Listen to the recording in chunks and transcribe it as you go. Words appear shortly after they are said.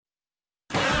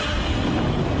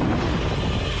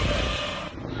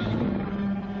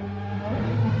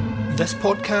This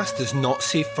podcast is not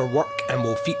safe for work and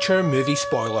will feature movie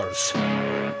spoilers.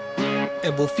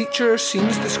 It will feature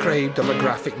scenes described of a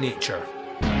graphic nature.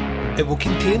 It will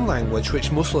contain language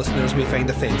which most listeners may find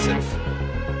offensive.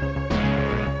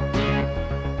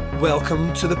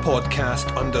 Welcome to the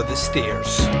podcast Under the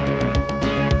Stairs.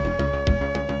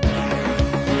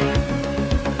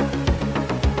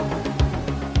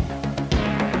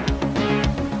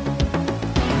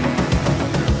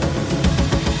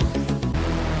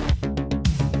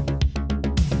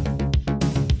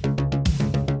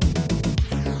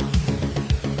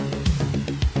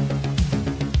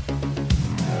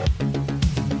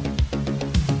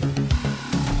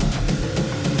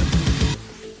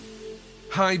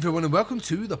 Hi everyone and welcome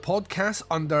to the podcast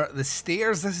Under the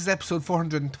Stairs. This is episode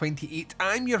 428.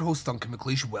 I'm your host Duncan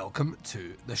McLeish. Welcome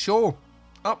to the show.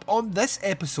 Up on this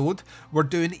episode, we're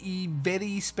doing a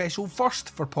very special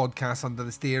first for Podcast Under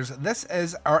the Stairs. This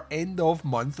is our end of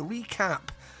month recap.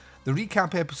 The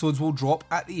recap episodes will drop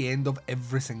at the end of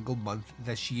every single month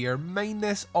this year,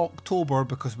 minus October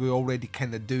because we already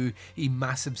kind of do a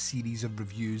massive series of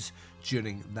reviews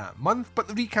during that month. But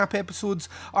the recap episodes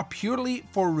are purely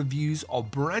for reviews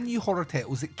of brand new horror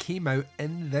titles that came out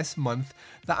in this month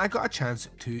that I got a chance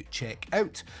to check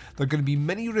out. They're going to be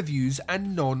mini reviews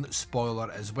and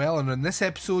non-spoiler as well. And in this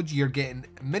episode, you're getting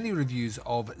mini reviews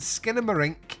of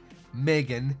Skinamarink,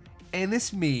 Megan,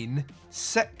 Ennis Main,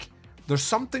 Sick, There's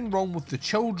Something Wrong with the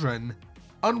Children,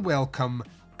 Unwelcome,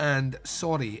 and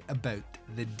Sorry About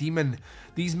the Demon.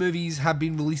 These movies have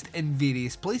been released in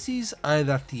various places,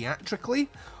 either theatrically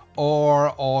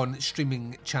or on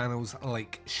streaming channels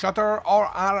like Shudder, or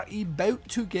are about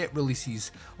to get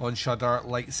releases on Shudder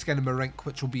like Skinamarink,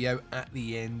 which will be out at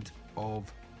the end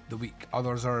of the week.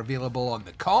 Others are available on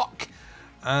the Cock,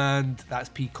 and that's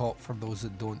Peacock for those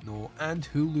that don't know, and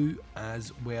Hulu,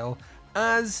 as well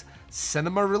as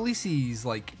cinema releases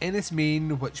like Ennis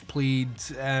Main, which played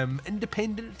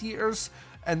independent theatres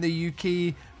in the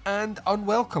UK, and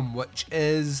Unwelcome, which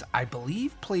is, I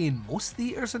believe, playing most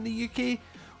theatres in the UK,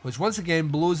 which once again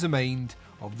blows the mind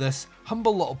of this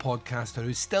humble little podcaster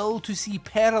who's still to see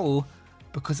peril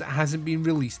because it hasn't been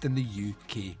released in the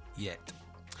UK yet.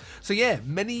 So yeah,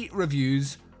 mini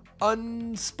reviews,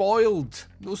 unspoiled,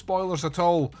 no spoilers at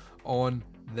all on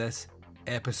this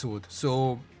episode.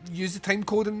 So use the time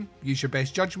coding, use your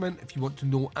best judgment. If you want to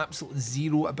know absolutely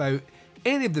zero about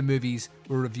any of the movies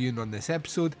we're reviewing on this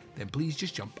episode, then please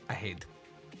just jump ahead.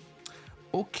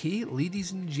 Okay,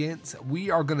 ladies and gents,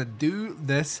 we are going to do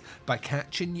this by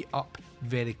catching you up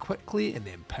very quickly and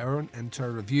then powering into our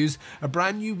reviews. A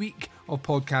brand new week of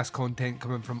podcast content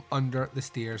coming from Under the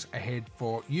Stairs ahead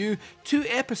for you. 2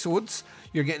 episodes.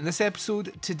 You're getting this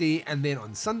episode today, and then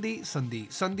on Sunday,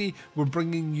 we're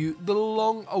bringing you the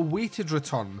long-awaited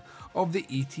return of the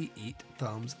 88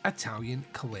 Films Italian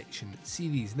Collection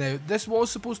series. Now, this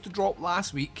was supposed to drop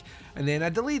last week, and then I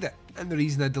delayed it. And the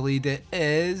reason I delayed it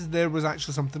is there was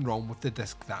actually something wrong with the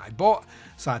disc that I bought,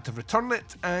 so I had to return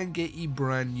it and get a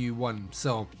brand new one.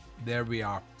 So, there we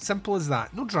are. Simple as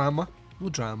that. No drama,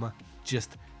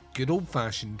 just good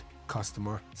old-fashioned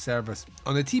customer service.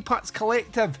 On the Teapots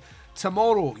Collective,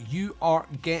 tomorrow you are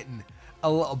getting a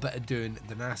little bit of Doing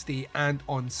the Nasty, and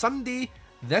on Sunday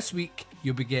this week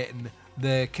you'll be getting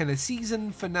the kind of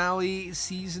season finale,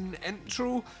 season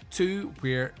intro to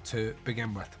Where to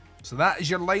Begin With. So that is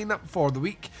your lineup for the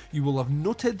week. You will have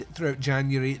noted throughout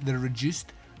January the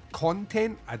reduced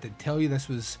content. I did tell you this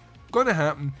was going to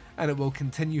happen, and it will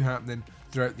continue happening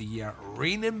throughout the year.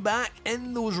 Reining back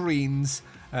in those reins.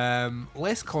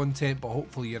 Less content, but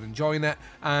hopefully you're enjoying it.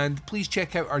 And please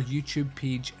check out our YouTube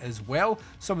page as well.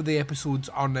 Some of the episodes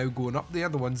are now going up there,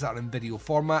 the ones that are in video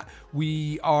format.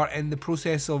 We are in the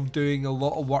process of doing a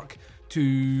lot of work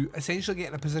to essentially get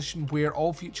in a position where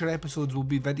all future episodes will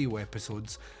be video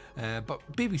episodes. But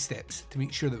baby steps to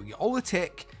make sure that we get all the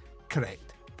tech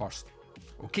correct first.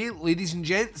 Okay, ladies and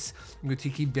gents, I'm going to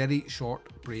take a very short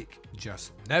break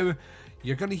just now.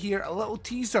 You're going to hear a little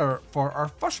teaser for our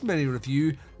first mini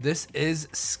review. This is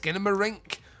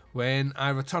Skinamarink. When I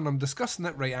return, I'm discussing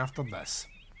it right after this.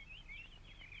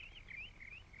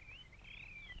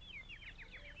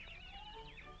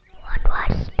 What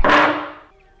was that?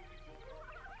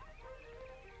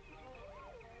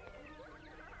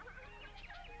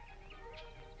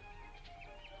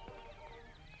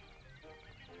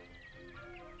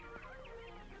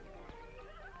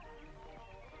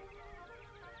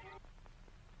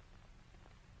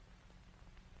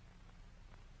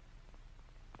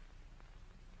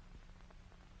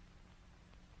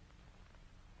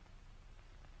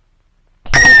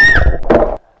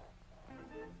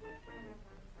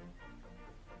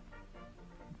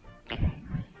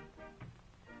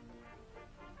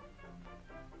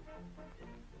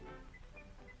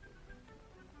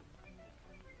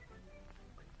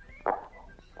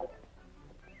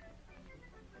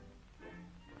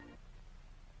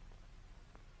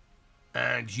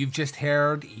 And you've just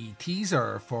heard a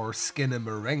teaser for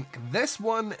Skinamarink. This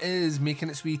one is making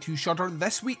its way to Shudder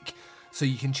this week, so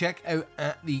you can check out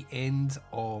at the end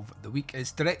of the week.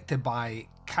 It's directed by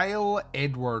Kyle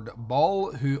Edward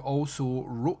Ball, who also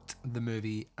wrote the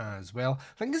movie as well.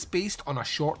 I think it's based on a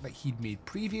short that he'd made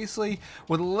previously.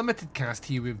 With a limited cast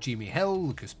here, we have Jamie Hill,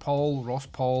 Lucas Paul, Ross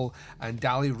Paul, and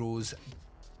Dali Rose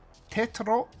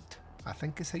Tetrot, I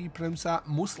think is how you pronounce that.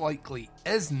 Most likely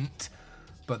isn't,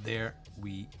 but there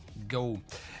we go.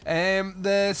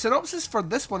 The synopsis for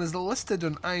this one is listed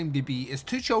on IMDb as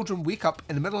two children wake up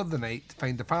in the middle of the night to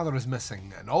find their father is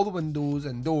missing and all the windows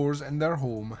and doors in their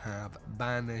home have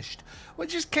vanished,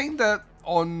 which is kind of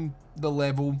on the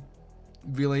level,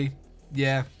 really.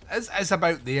 Yeah, it's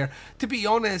about there. To be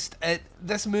honest,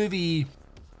 this movie,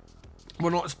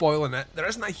 we're not spoiling it. There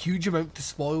isn't a huge amount to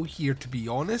spoil here, to be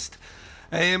honest.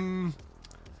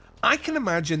 I can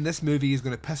imagine this movie is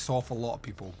going to piss off a lot of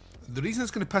people. The reason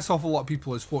it's going to piss off a lot of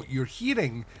people is what you're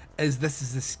hearing is this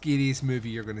is the scariest movie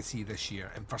you're going to see this year.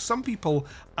 And for some people,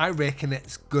 I reckon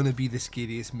it's going to be the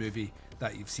scariest movie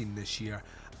that you've seen this year.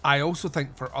 I also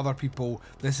think for other people,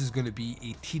 this is going to be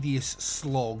a tedious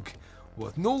slog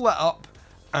with no let up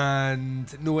and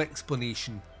no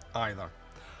explanation either.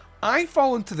 I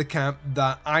fall into the camp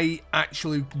that I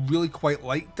actually really quite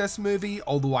like this movie,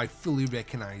 although I fully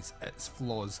recognise its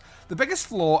flaws. The biggest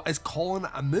flaw is calling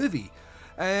it a movie.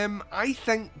 I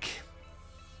think,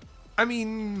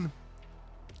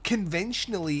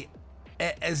 conventionally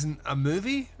it isn't a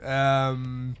movie,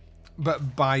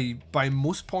 but by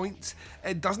most points,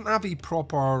 it doesn't have a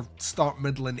proper start,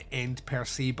 middle and end per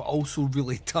se, but also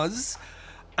really does.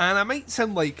 And I might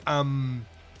sound like I'm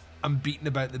beating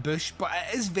about the bush, but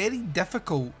it is very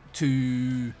difficult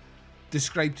to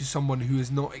describe to someone who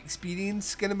has not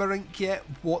experienced Skinamarink yet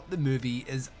what the movie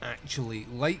is actually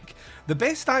like. The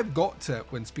best I've got to it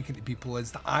when speaking to people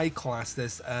is that I class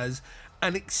this as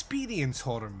an experience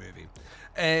horror movie.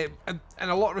 In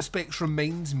a lot of respects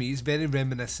reminds me, it's very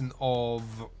reminiscent of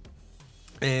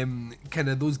kind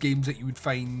of those games that you would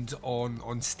find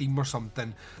on Steam or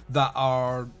something that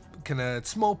are kind of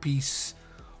small piece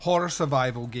horror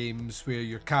survival games where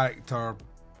your character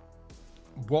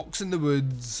walks in the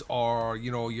woods, or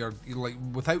you're like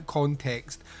without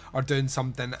context are doing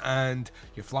something and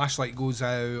your flashlight goes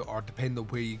out, or depending on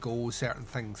where you go, certain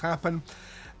things happen.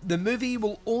 The movie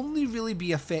will only really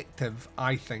be effective,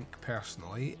 I think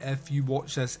personally, if you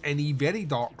watch this in a very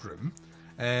dark room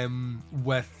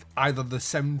with either the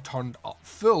sound turned up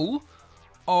full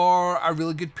or a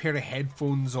really good pair of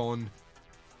headphones on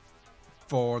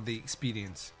for the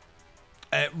experience.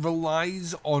 It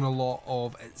relies on a lot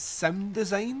of its sound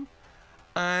design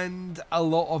and a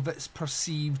lot of its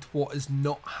perceived what is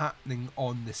not happening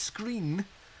on the screen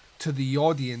to the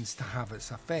audience to have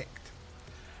its effect.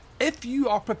 If you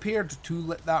are prepared to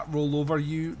let that roll over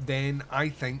you, then I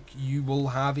think you will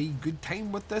have a good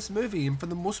time with this movie, and for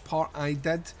the most part I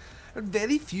did.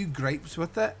 Very few gripes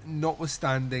with it,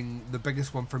 notwithstanding the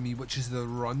biggest one for me, which is the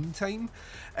run time.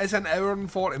 It's an hour and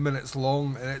 40 minutes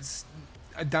long, and it's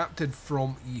adapted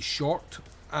from a short,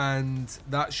 and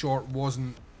that short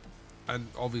wasn't an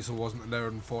hour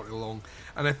and 40 long,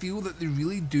 and I feel that they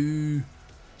really do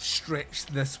stretch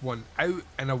this one out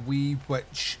in a way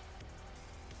which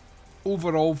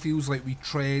overall feels like we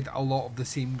tread a lot of the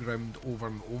same ground over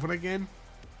and over again.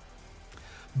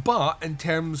 But in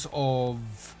terms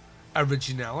of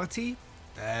originality,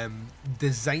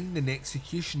 design and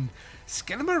execution,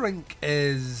 Skinamarink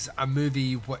is a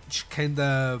movie which kind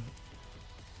of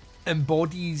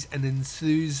embodies and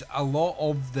ensues a lot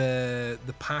of the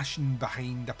passion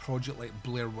behind a project like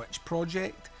Blair Witch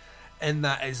Project, in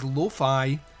that it's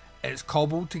lo-fi, it's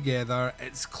cobbled together,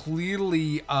 it's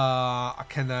clearly a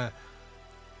kind of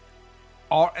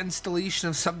art installation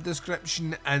of some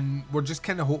description, and we're just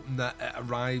kind of hoping that it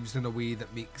arrives in a way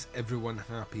that makes everyone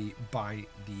happy by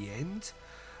the end.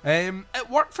 It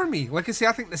worked for me. Like I say,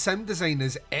 I think the sound design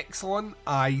is excellent.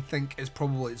 I think it's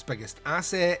probably its biggest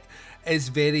asset. It's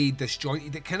very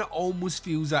disjointed. It kind of almost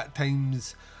feels at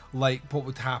times like what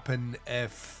would happen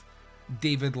if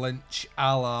David Lynch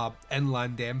a la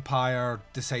Inland Empire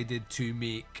decided to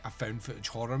make a found footage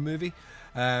horror movie.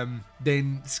 Then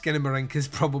Skinamarink is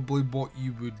probably what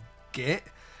you would get.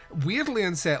 Weirdly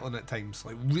unsettling at times,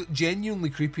 like genuinely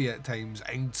creepy at times,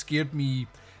 and scared me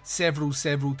several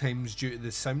times due to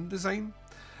the sound design.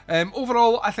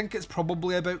 Overall, I think it's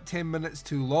probably about 10 minutes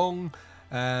too long,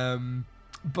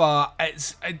 but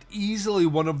it's easily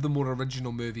one of the more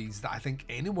original movies that I think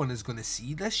anyone is going to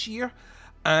see this year,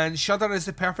 and Shudder is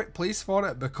the perfect place for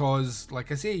it, because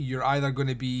like I say, you're either going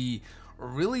to be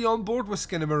really on board with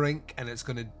Skinamarink and it's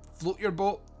going to float your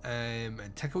boat and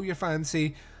tickle your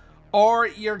fancy, or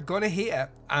you're gonna hate it.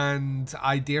 And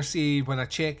I dare say, when I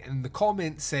check in the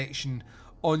comments section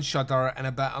on Shudder in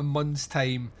about a month's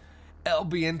time, it'll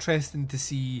be interesting to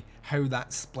see how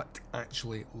that split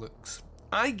actually looks.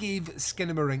 I gave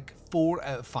Skinamarink 4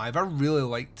 out of 5. I really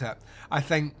liked it. I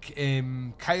think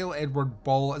Kyle Edward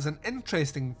Ball is an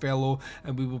interesting fellow,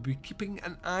 and we will be keeping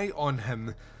an eye on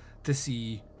him to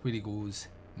see where he goes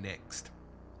next.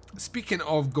 Speaking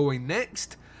of going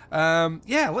next,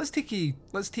 let's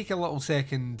take a little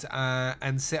second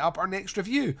and set up our next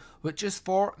review, which is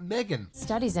for Megan.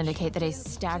 Studies indicate that a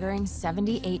staggering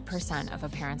 78% of a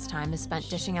parent's time is spent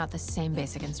dishing out the same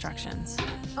basic instructions.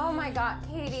 Oh my God,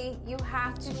 Katie, you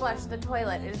have to flush the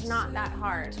toilet. It is not that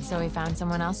hard. So we found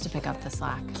someone else to pick up the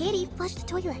slack. Katie, flush the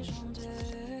toilet.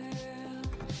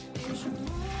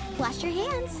 Wash your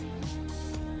hands.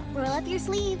 Roll up your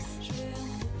sleeves.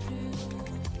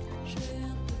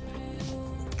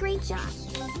 Great job.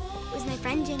 It was my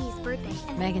friend Jenny's birthday.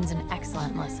 Megan's an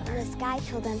excellent listener. This guy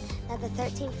told them that the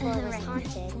 13th floor was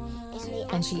haunted.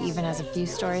 And she even has a few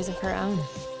stories of her own.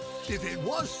 If it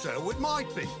was so, it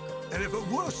might be. And if it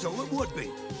were so, it would be.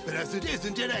 But as it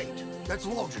isn't, it ain't. That's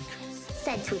logic.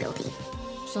 Said Tweedledee.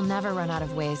 She'll never run out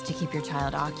of ways to keep your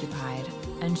child occupied.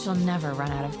 And she'll never run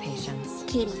out of patience.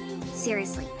 Katie,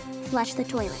 seriously, flush the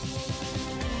toilet.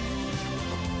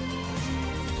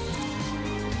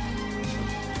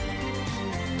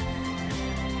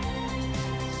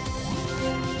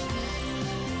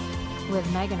 With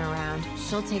Megan around,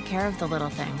 she'll take care of the little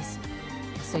things,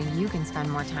 so you can spend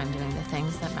more time doing the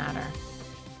things that matter.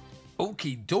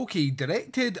 Okie dokie,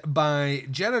 directed by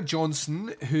Jenna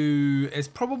Johnson, who is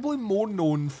probably more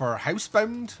known for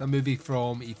Housebound, a movie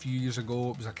from a few years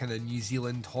ago. It was a kind of New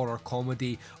Zealand horror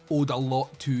comedy, owed a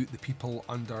lot to the people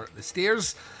under the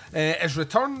stairs. Is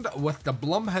returned with the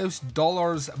Blumhouse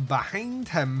dollars behind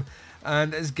him,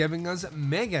 and is giving us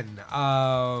Megan,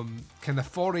 kind of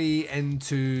foray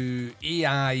into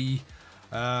AI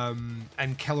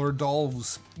and killer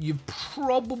dolls. You've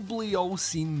probably all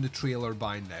seen the trailer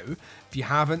by now. If you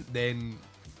haven't, then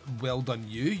well done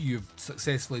you. You've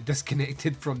successfully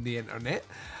disconnected from the internet.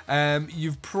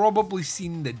 You've probably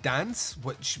seen the dance,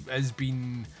 which has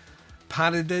been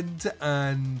parodied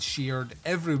and shared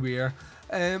everywhere.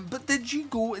 But did you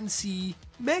go and see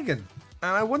Megan?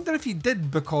 And I wonder if you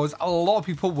did, because a lot of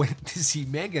people went to see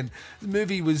Megan. The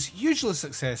movie was hugely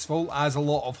successful, as a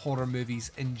lot of horror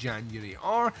movies in January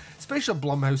are, especially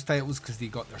Blumhouse titles, because they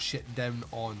got their shit down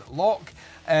on lock.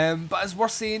 But it's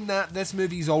worth saying that this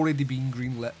movie's already been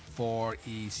greenlit for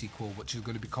a sequel, which is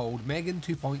going to be called Megan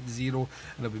 2.0, and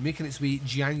it'll be making its way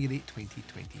January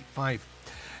 2025.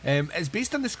 It's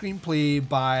based on the screenplay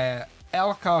by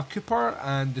Elka Cooper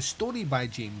and the story by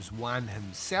James Wan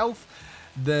himself.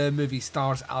 The movie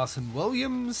stars Alison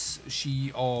Williams,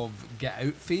 she of Get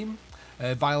Out fame,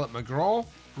 Violet McGraw,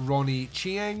 Ronnie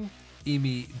Chieng,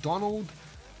 Amy Donald,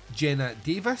 Jenna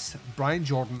Davis, Brian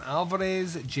Jordan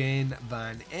Alvarez, Jen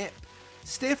Van Epp,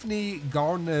 Stephanie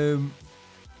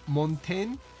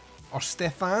Garneau-Montagne, or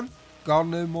Stefan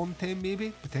Garneau-Montagne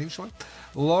maybe, potentially,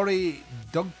 Laurie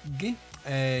Duggy,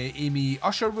 Amy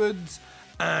Usherwood,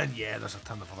 and yeah, there's a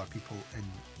ton of other people in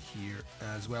here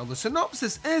as well. The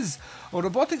synopsis is: a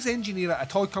robotics engineer at a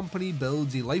toy company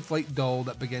builds a lifelike doll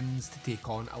that begins to take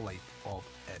on a life of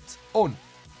its own.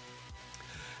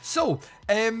 So,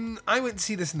 I went to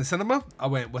see this in the cinema. I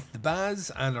went with the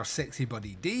Baz and our sexy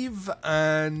buddy Dave,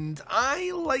 and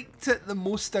I liked it the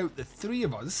most out of the three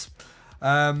of us.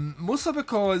 Mostly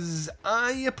because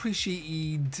I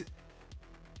appreciated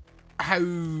how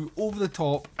over the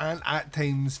top and at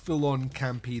times full on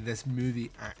campy this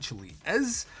movie actually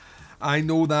is. I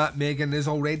know that Megan is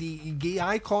already a gay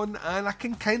icon, and I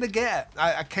can kind of get it.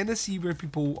 I kind of see where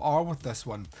people are with this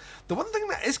one. The one thing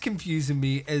that is confusing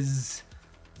me is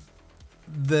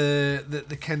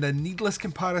the kind of needless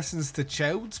comparisons to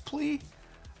Child's Play.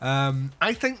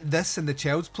 I think this and the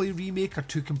Child's Play remake are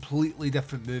two completely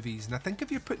different movies, and I think if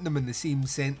you're putting them in the same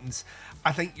sentence,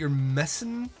 I think you're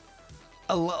missing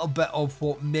a little bit of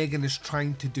what Megan is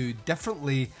trying to do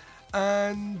differently,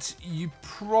 and you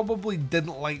probably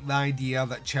didn't like the idea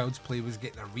that Child's Play was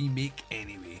getting a remake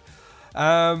anyway.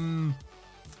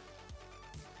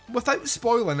 Without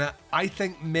spoiling it, I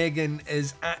think Megan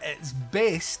is at its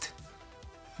best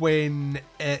when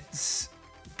it's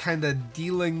kind of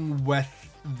dealing with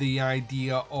the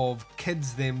idea of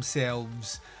kids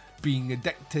themselves being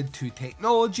addicted to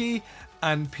technology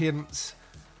and parents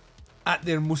at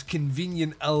their most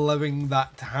convenient allowing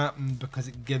that to happen because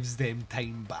it gives them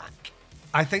time back.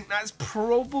 I think that's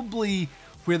probably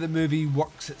where the movie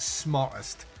works its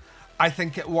smartest. I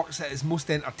think it works at its most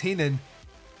entertaining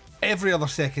every other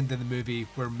second in the movie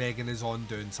where Megan is on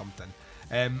doing something.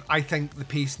 I think the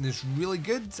pacing is really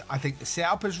good. I think the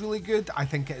setup is really good. I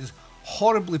think it is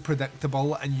horribly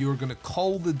predictable, and you're going to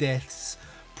call the deaths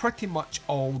pretty much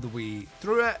all the way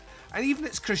through it. And even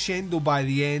its crescendo by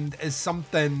the end is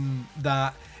something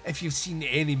that, if you've seen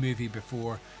any movie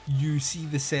before, you see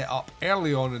the setup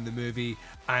early on in the movie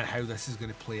and how this is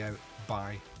going to play out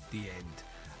by the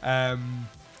end.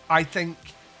 I think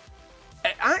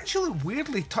it actually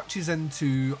weirdly touches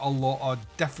into a lot of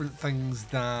different things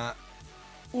that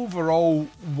overall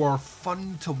were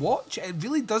fun to watch. It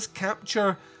really does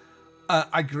capture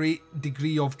a great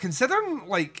degree of, considering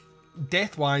like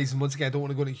death-wise, and once again I don't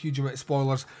want to go into a huge amount of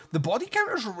spoilers, the body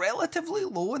count is relatively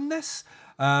low in this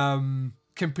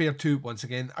compared to, once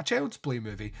again, a Child's Play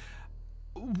movie.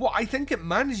 What I think it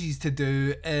manages to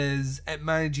do is it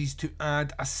manages to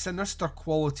add a sinister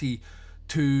quality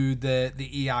to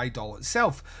the AI doll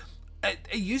itself.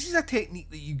 It uses a technique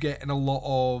that you get in a lot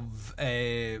of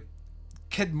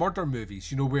kid murder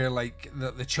movies, you know, where like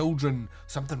the children,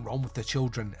 something wrong with the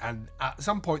children, and at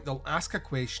some point they'll ask a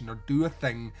question or do a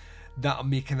thing that'll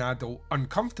make an adult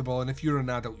uncomfortable, and if you're an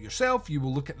adult yourself, you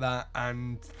will look at that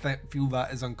and feel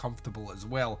that is uncomfortable as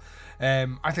well.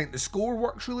 I think the score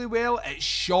works really well. It's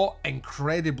shot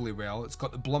incredibly well. It's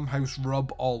got the Blumhouse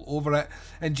rub all over it,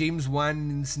 and James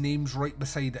Wan's name's right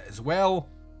beside it as well.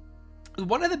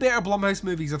 One of the better Blumhouse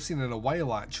movies I've seen in a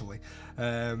while, actually.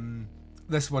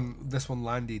 This one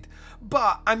landed,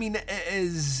 but I mean, it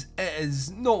is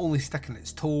not only sticking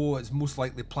its toe, it's most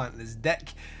likely planting its dick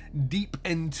deep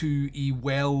into a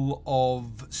well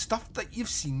of stuff that you've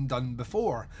seen done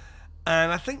before.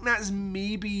 And I think that's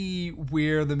maybe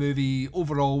where the movie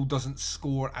overall doesn't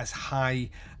score as high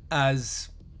as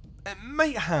it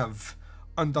might have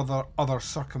under other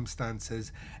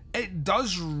circumstances. It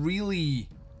does really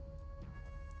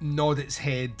nod its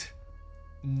head,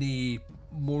 nay,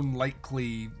 more than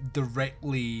likely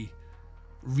directly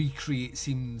recreate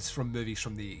scenes from movies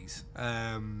from the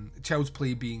 80s. Child's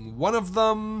Play being one of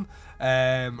them,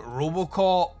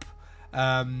 RoboCop.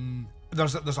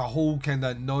 There's a whole kind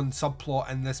of non-subplot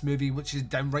in this movie which is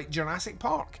downright Jurassic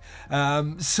Park.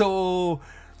 So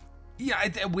yeah,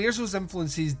 it wears those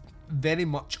influences very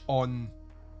much on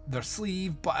their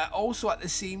sleeve, but it also at the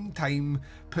same time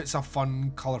puts a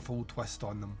fun, colourful twist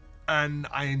on them, and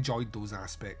I enjoyed those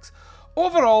aspects.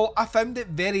 Overall, I found it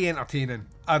very entertaining.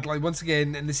 I'd like, once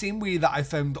again, in the same way that I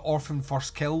found Orphan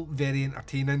First Kill very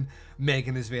entertaining,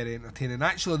 Megan is very entertaining.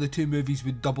 Actually, the two movies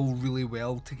would double really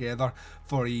well together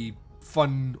for a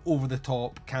fun,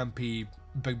 over-the-top, campy,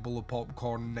 big bowl of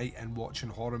popcorn night and watching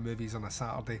horror movies on a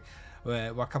Saturday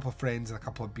with a couple of friends and a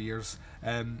couple of beers.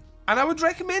 And I would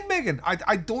recommend Megan.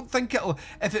 I don't think it'll...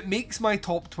 If it makes my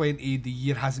top 20, the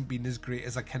year hasn't been as great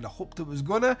as I kind of hoped it was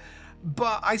gonna,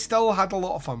 but I still had a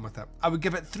lot of fun with it. I would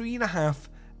give it 3.5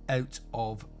 out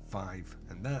of 5.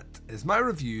 And that is my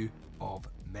review of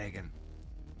Megan.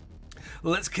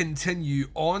 Let's continue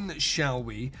on, shall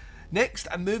we? Next,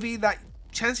 a movie that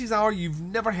chances are you've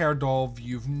never heard of,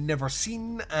 you've never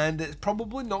seen, and it's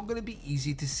probably not going to be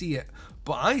easy to see it.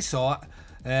 But I saw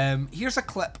it. Here's a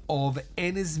clip of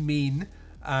Ennis Main,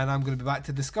 and I'm going to be back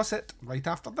to discuss it right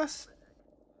after this.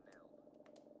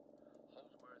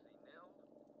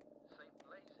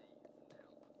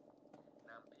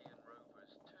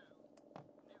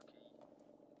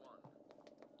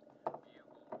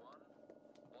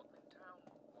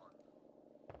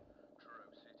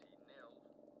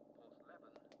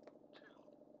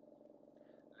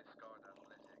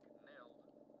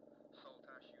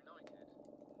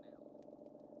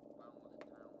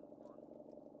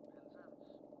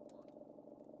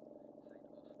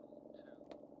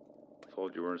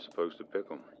 Thought you weren't supposed to pick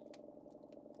them.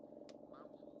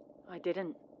 I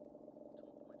didn't.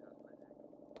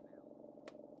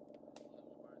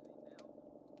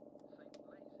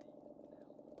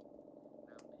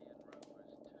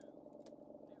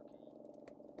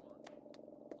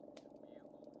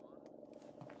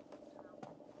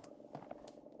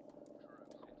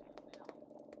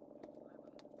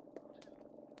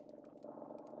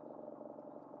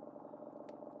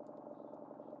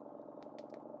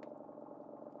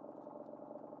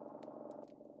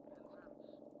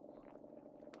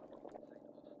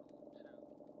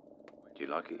 Do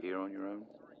you like it here on your own?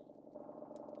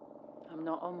 I'm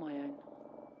not on my own.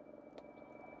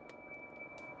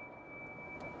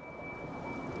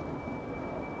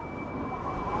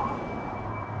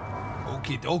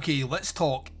 Okay, let's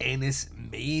talk Ennis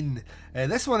Main.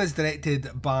 This one is directed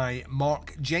by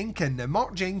Mark Jenkin. Now,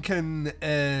 Mark Jenkin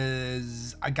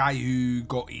is a guy who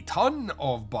got a ton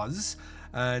of buzz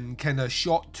and kind of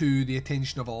shot to the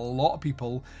attention of a lot of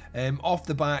people off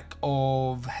the back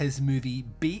of his movie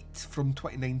Bait from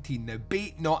 2019. Now,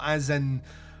 Bait not as in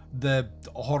the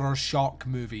horror shark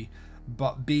movie,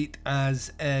 but Bait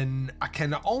as in a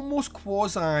kind of almost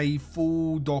quasi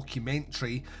faux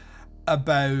documentary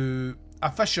about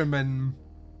a fisherman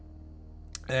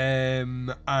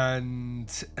and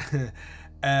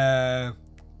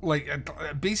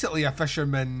basically a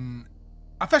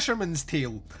fisherman's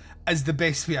tale is the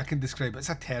best way I can describe it. It's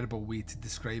a terrible way to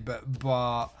describe it,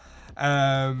 but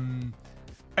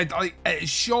it's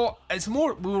shot. It's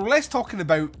more. We were less talking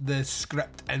about the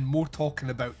script and more talking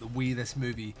about the way this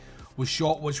movie was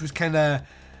shot, which was kind of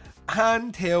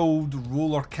handheld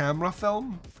roller camera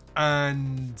film,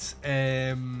 and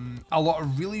a lot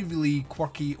of really, really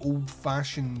quirky,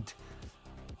 old-fashioned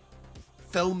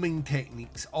filming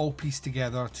techniques all pieced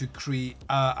together to create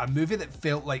a movie that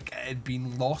felt like it had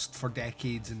been lost for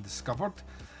decades and discovered.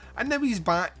 And now he's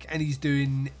back and he's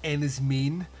doing Ennis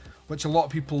Main, which a lot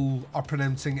of people are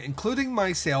pronouncing, including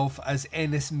myself, as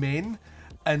Ennis Men,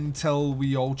 until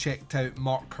we all checked out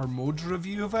Mark Kermode's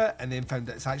review of it and then found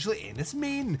that it's actually Ennis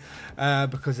Main,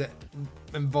 because it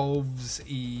involves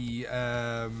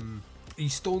a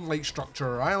stone-like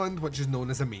structure or island which is known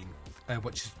as a main,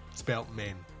 which is spelt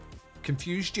men.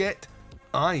 Confused yet?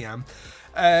 I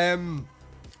am.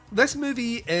 This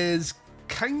movie is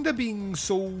kind of being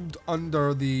sold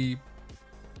under the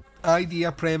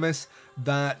idea premise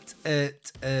that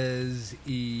it is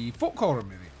a folk horror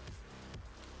movie.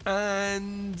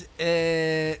 And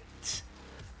it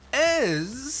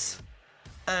is,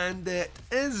 and it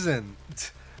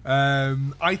isn't.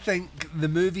 I think the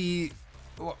movie's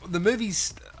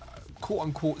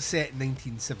quote-unquote set in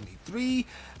 1973.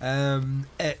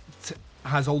 It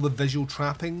has all the visual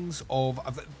trappings of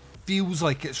it feels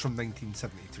like it's from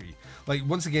 1973. Like,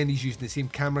 once again, he's using the same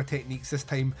camera techniques. This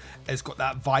time it's got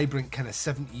that vibrant kind of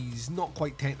 70s, not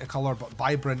quite Technicolor, but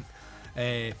vibrant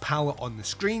palette on the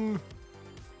screen.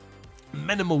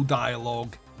 Minimal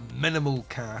dialogue, minimal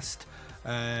cast.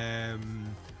 But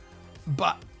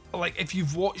like, if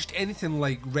you've watched anything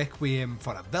like Requiem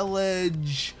for a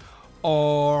Village,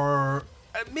 or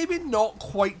maybe not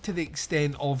quite to the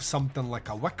extent of something like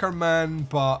a Wicker Man,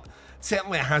 but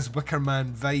certainly it has Wicker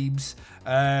Man vibes.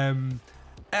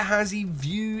 It has a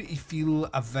view, a feel,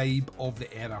 a vibe of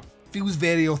the era. Feels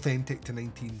very authentic to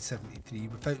 1973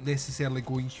 without necessarily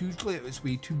going hugely out of its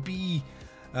way to be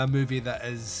a movie that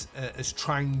is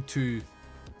trying to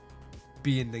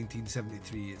be in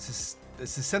 1973. It's the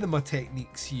cinema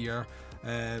techniques here,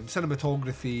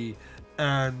 cinematography,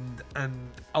 and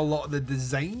a lot of the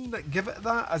design that give it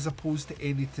that, as opposed to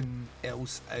anything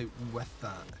else out with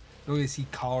that. You don't see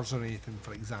cars or anything,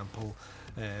 for example,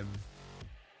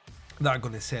 that are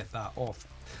going to set that off.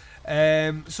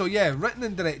 So yeah, written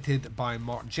and directed by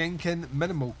Mark Jenkin.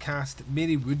 Minimal cast: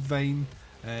 Mary Woodvine,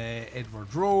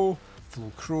 Edward Rowe,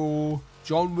 Flo Crow,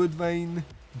 John Woodvine,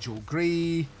 Joe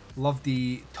Gray,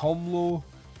 Lovedie Tomlow,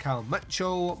 Cal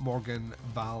Mitchell, Morgan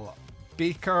Val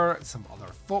Baker, some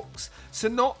other folks.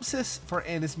 Synopsis for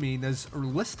Ennis Main, as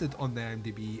listed on the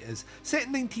IMDb, is set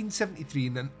in 1973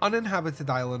 in an uninhabited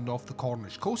island off the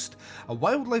Cornish coast. A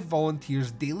wildlife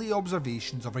volunteer's daily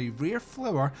observations of a rare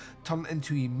flower turn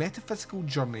into a metaphysical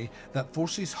journey that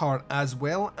forces her, as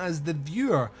well as the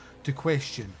viewer, to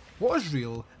question what is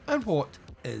real and what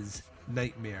is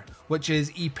nightmare, which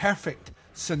is a perfect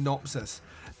synopsis.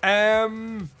 I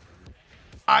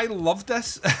love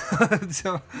this.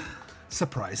 So,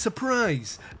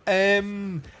 surprise.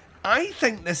 I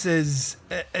think this is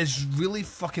really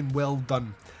fucking well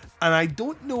done, and I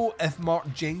don't know if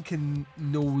Mark Jenkin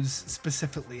knows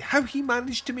specifically how he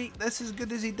managed to make this as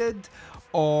good as he did,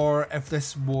 or if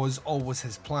this was always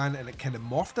his plan and it kind of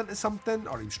morphed into something,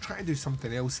 or he was trying to do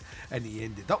something else and he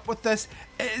ended up with this.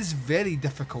 It is very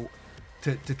difficult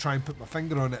to try and put my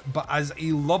finger on it, but as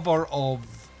a lover of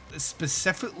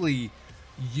specifically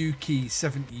UK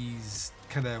 70s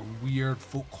kind of weird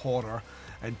folk horror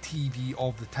and TV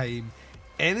of the time,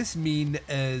 Ennis Main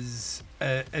is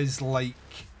like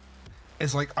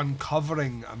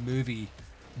uncovering a movie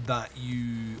that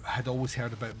you had always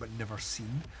heard about but never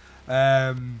seen.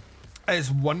 It's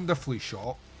wonderfully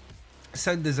shot.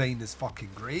 Sound design is fucking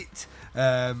great.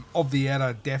 Of the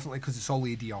era, definitely, because it's all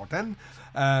ADR'd in.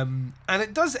 And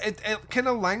it kind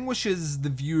of languishes the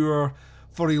viewer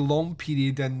for a long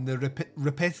period in the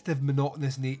repetitive,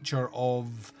 monotonous nature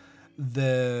of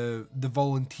the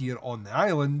volunteer on the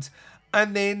island.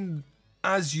 And then,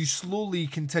 as you slowly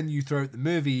continue throughout the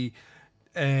movie,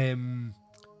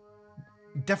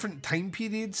 different time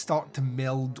periods start to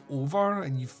meld over,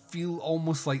 and you feel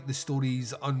almost like the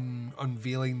story's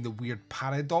unveiling the weird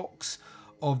paradox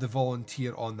of the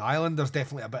volunteer on the island. There's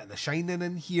definitely a bit of The Shining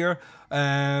in here.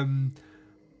 And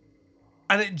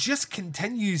it just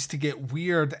continues to get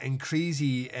weird and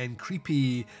crazy and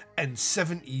creepy and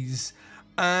 70s.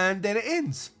 And then it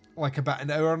ends like about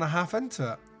an hour and a half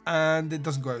into it. And it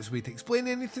doesn't go out its way to explain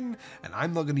anything. And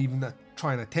I'm not going to even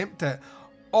try and attempt it.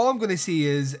 All I'm going to say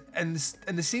is, in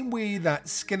the same way that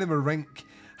Skinamarink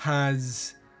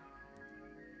has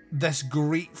this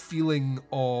great feeling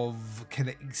of kind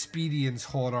of experience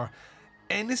horror,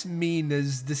 Ennis Main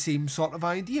is the same sort of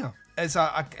idea. It's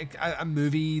a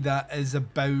movie that is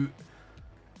about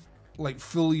like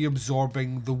fully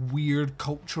absorbing the weird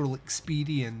cultural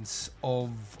experience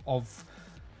of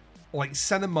like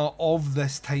cinema of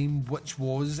this time, which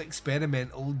was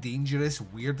experimental, dangerous,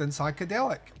 weird and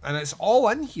psychedelic, and it's all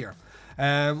in here.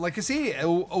 Like I say, it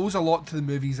owes a lot to the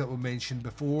movies that were mentioned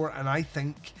before, and I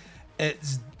think it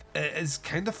is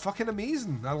kind of fucking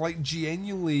amazing. I like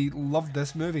genuinely loved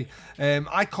this movie.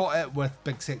 I caught it with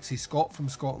Big Sexy Scott from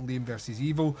Scott and Liam vs.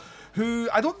 Evil, who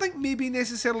I don't think maybe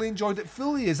necessarily enjoyed it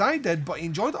fully as I did, but he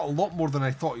enjoyed it a lot more than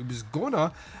I thought he was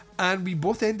gonna, and we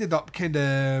both ended up kind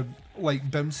of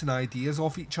like bouncing ideas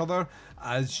off each other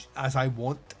as I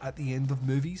want at the end of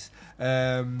movies.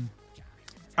 And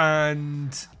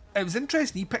it was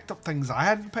interesting. He picked up things I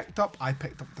hadn't picked up. I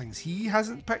picked up things he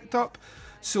hasn't picked up.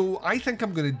 So I think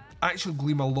I'm going to actually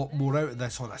glean a lot more out of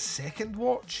this on a second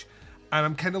watch, and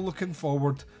I'm kind of looking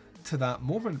forward to that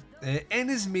moment.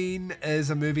 Ennis Main is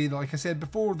a movie that, like I said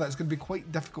before, that's going to be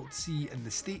quite difficult to see in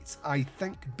the States. I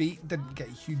think Bait didn't get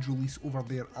a huge release over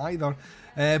there either,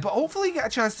 but hopefully you get a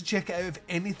chance to check it out if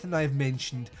anything I've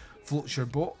mentioned floats your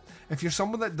boat. If you're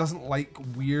someone that doesn't like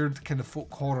weird kind of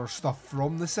folk horror stuff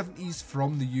from the 70s,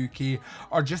 from the UK,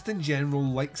 or just in general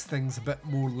likes things a bit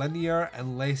more linear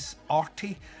and less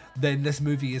arty, then this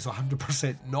movie is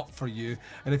 100% not for you.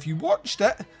 And if you watched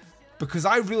it because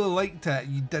I really liked it,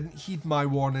 you didn't heed my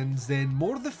warnings, then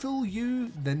more the fool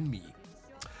you than me.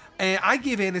 I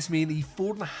gave Ennis Main a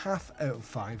 4.5 out of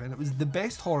 5, and it was the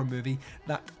best horror movie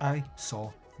that I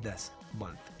saw this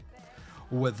month.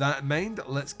 With that in mind,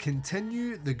 let's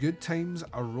continue. The good times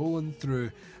are rolling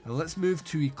through, and let's move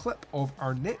to a clip of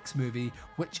our next movie,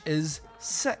 which is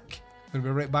Sick. We'll be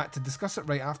right back to discuss it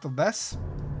right after this.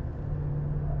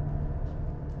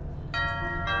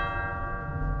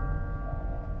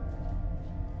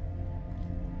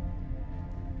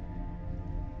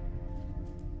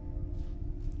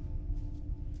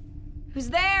 Who's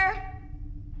there?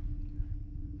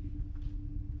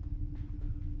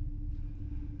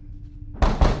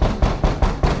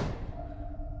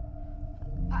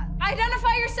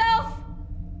 Identify yourself!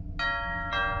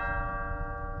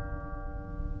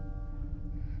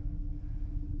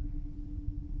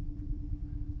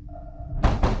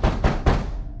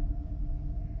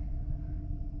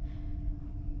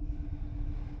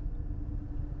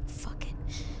 Fuck it.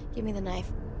 Give me the knife.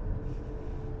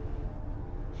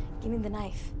 Give me the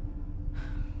knife.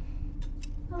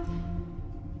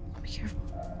 Be careful.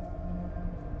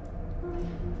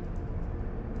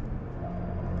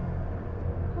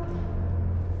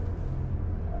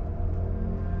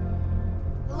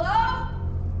 Hello?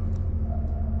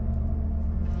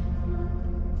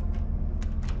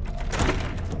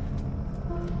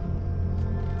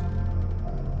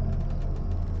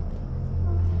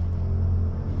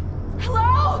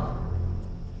 Hello?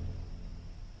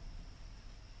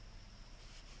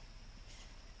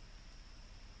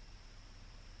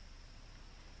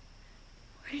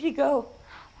 Where did he go?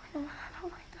 I don't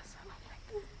like this. I don't like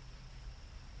this.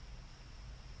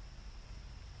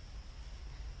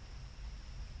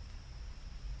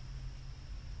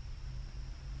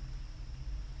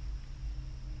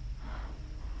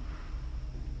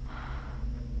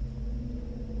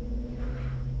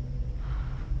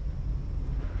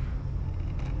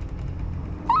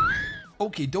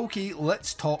 Okie dokie,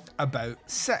 let's talk about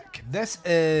Sick. This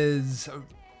is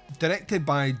directed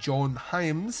by John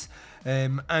Hyams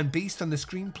and based on the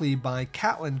screenplay by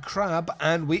Caitlin Crabb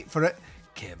and, wait for it,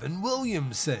 Kevin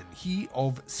Williamson, he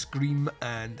of Scream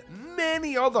and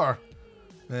many other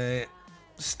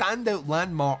standout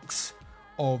landmarks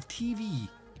of TV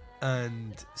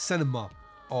and cinema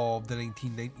of the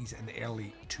 1990s and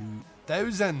early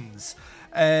 2000s.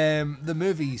 The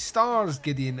movie stars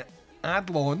Gideon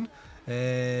Adlon,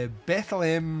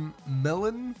 Bethlehem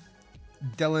Millen,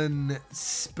 Dylan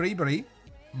Sprayberry,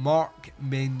 Mark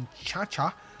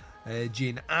Menchaca,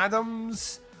 Jane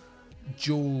Addams,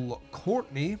 Joel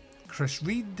Courtney, Chris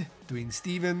Reed, Dwayne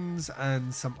Stevens,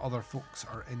 and some other folks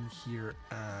are in here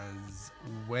as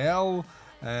well.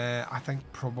 I think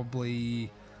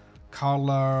probably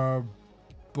Carla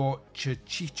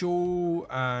Bocciaccio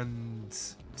and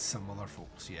some other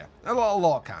folks. Yeah, a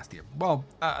lot of cast here. Well,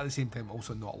 at the same time,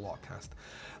 also not a lot of cast.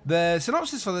 The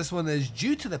synopsis for this one is: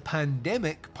 due to the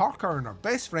pandemic, Parker and her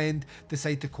best friend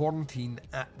decide to quarantine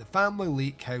at the family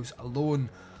lake house alone,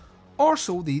 or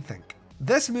so they think.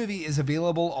 This movie is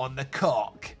available on the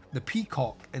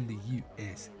Peacock in the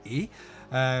USA,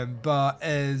 but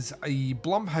is a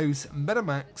Blumhouse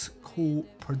Miramax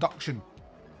co-production.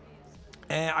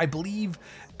 I believe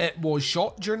it was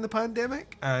shot during the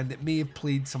pandemic, and it may have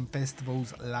played some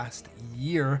festivals last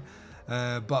year,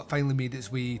 but finally made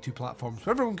its way to platforms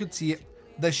where everyone could see it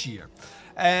this year.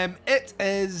 It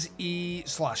is a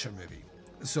slasher movie,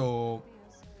 so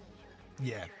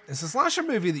yeah, it's a slasher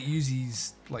movie that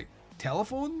uses like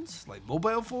telephones, like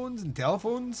mobile phones and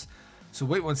telephones. So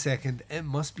wait 1 second, it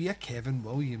must be a Kevin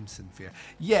Williamson fair.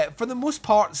 Yeah, for the most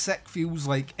part, Sick feels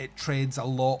like it treads a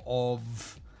lot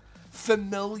of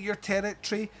familiar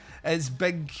territory. Its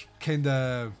big kind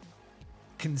of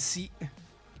conceit,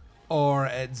 or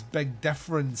its big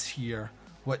difference here,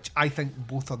 which I think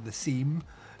both are the same,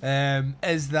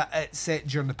 is that it's set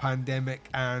during the pandemic,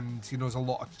 and you know, there's a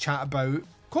lot of chat about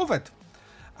COVID,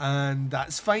 and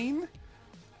that's fine.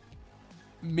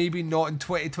 Maybe not in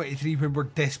 2023 when we're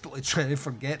desperately trying to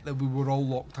forget that we were all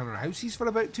locked in our houses for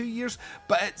about 2 years,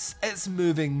 but it's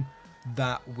moving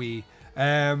that way.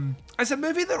 It's a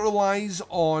movie that relies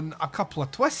on a couple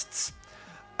of twists,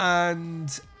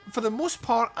 and for the most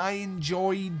part I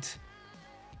enjoyed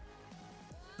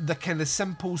the kind of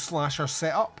simple slasher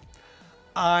setup.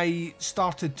 I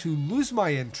started to lose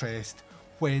my interest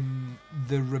when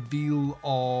the reveal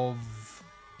of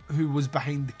who was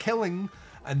behind the killing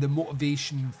and the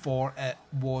motivation for it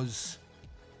was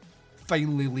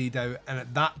finally laid out, and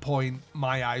at that point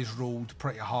my eyes rolled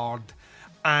pretty hard,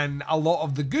 and a lot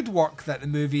of the good work that the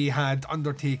movie had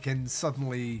undertaken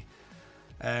suddenly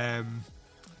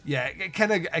it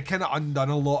kind of undone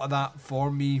a lot of that for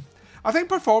me. I think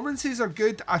performances are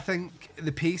good. I think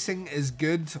the pacing is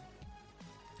good.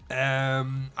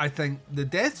 I think the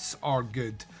deaths are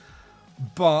good.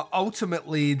 But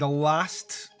ultimately, the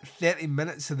last 30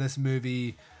 minutes of this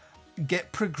movie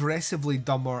get progressively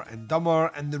dumber and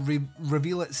dumber, and the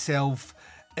reveal itself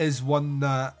is one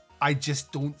that I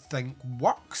just don't think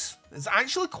works. It's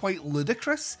actually quite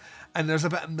ludicrous, and there's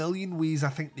about a million ways I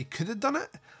think they could have done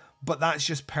it, but that's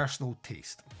just personal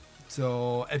taste.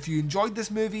 So if you enjoyed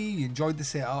this movie, you enjoyed the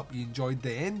setup, you enjoyed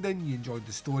the ending, you enjoyed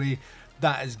the story,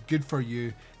 that is good for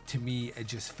you. To me, it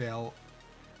just felt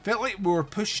like we were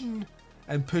pushing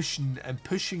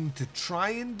to try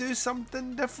and do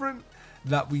something different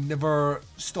that we never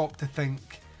stopped to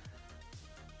think.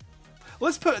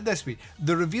 Let's put it this way: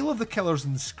 the reveal of the killers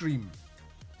in Scream,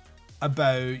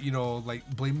 about, you know, like,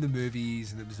 blame the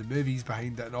movies, and it was the movies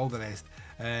behind it and all the rest,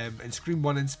 and Scream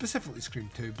 1 and specifically Scream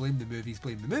 2, blame the movies,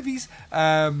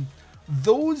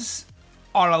 those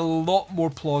are a lot more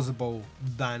plausible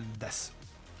than this,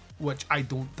 which I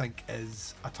don't think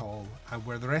is at all, and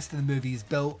where the rest of the movie is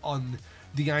built on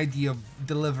the idea of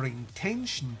delivering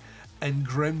tension and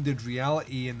grounded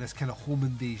reality in this kind of home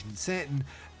invasion setting.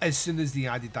 As soon as they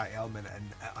added that element in,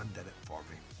 it undid it for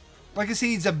me. Like I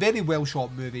say, it's a very well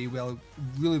shot movie,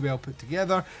 really well put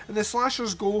together, and the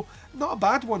slashers go, not a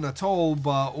bad one at all,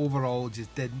 but overall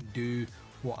just didn't do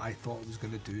what I thought it was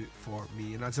going to do for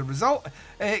me, and as a result,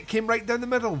 it came right down the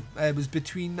middle. It was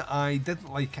between I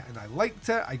didn't like it and I liked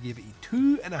it. I gave it a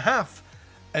 2.5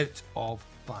 out of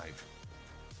 5.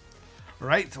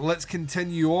 Right, let's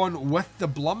continue on with the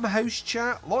Blumhouse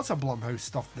chat. Lots of Blumhouse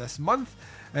stuff this month.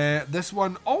 This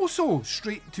one also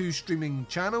straight to streaming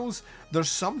channels.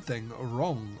 There's Something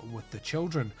Wrong with the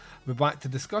Children. We're back to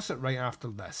discuss it right after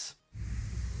this.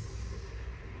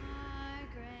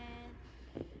 Margaret,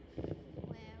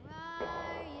 where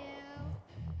are you?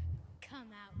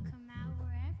 Come out,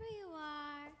 wherever you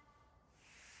are.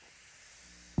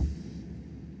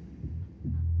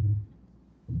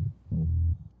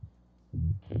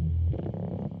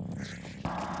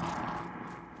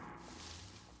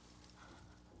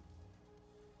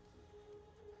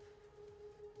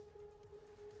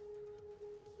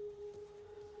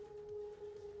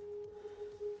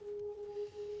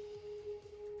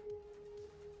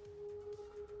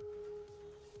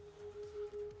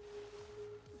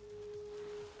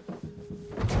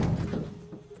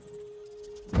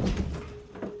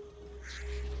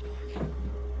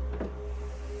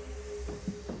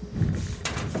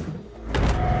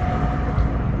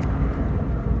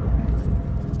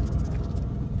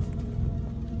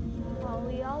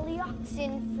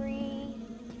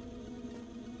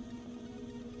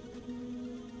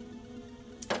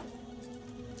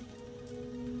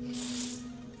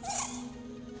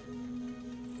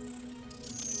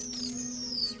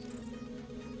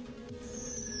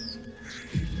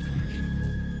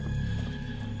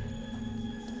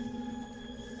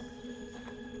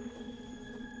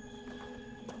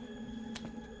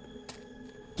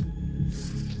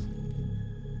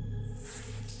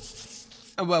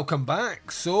 And welcome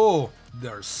back. So,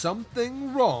 There's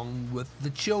Something Wrong with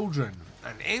the Children,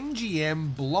 an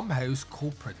MGM Blumhouse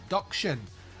co-production.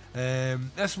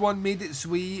 This one made its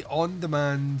way on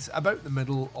demand about the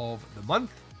middle of the month.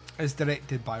 It's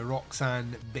directed by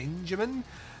Roxanne Benjamin,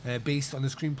 based on a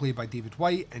screenplay by David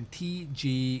White and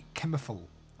T.J. Kimmel,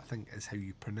 I think is how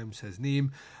you pronounce his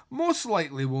name. Most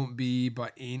likely won't be,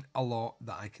 but ain't a lot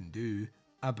that I can do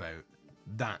about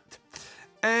that.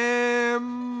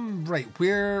 Right,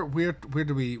 where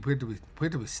do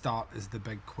we start is the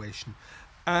big question.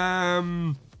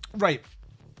 Right.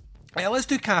 Let's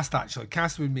do cast, actually.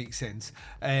 Cast would make sense.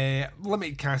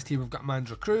 Limited cast here. We've got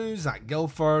Amanda Cruz, Zach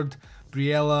Gilford,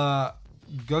 Briella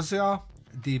Guzia,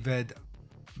 David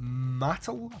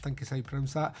Mattel, I think is how you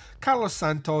pronounce that, Carlos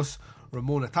Santos,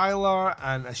 Ramona Tyler,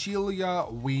 and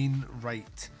Ashelia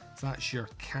Wainwright. So that's your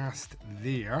cast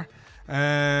there.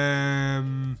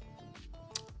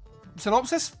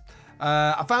 Synopsis.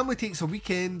 A family takes a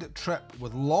weekend trip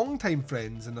with longtime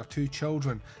friends and their 2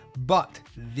 children, but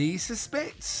they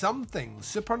suspect something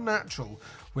supernatural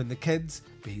when the kids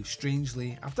behave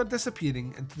strangely after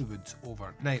disappearing into the woods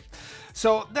overnight.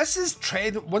 So this is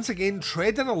once again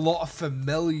treading a lot of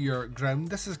familiar ground.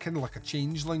 This is kind of like a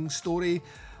Changeling story.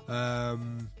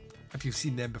 If you've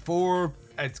seen them before,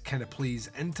 it kind of plays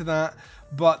into that.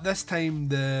 But this time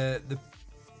the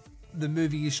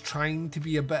movie is trying to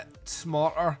be a bit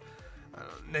smarter. I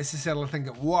don't necessarily think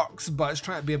it works, but it's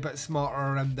trying to be a bit smarter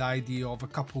around the idea of a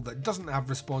couple that doesn't have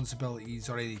responsibilities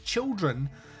or any children,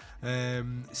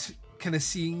 kind of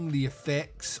seeing the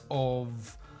effects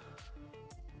of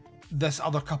this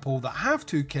other couple that have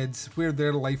 2 kids, where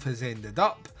their life has ended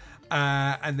up,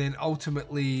 and then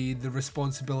ultimately the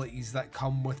responsibilities that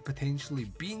come with potentially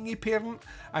being a parent,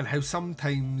 and how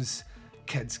sometimes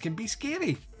kids can be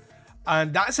scary.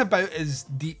 And that's about as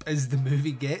deep as the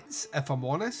movie gets, if I'm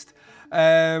honest.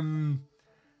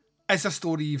 It's a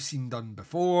story you've seen done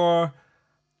before.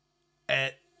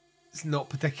 It's not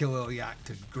particularly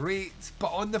acted great,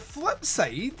 but on the flip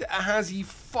side, it has a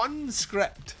fun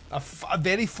script, a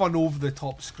very fun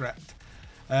over-the-top script.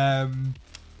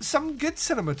 Some good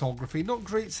cinematography, not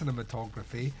great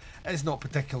cinematography. It's not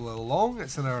particularly long,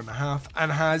 it's an hour and a half,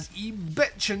 and has a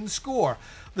bitchin' score.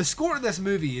 The score of this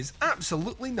movie is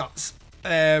absolutely nuts.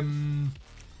 I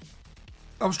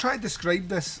was trying to describe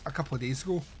this a couple of days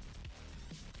ago,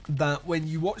 that when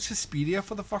you watch Suspiria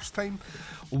for the first time,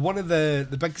 one of the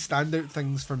big standout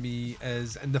things for me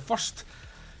is in the first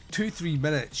 2-3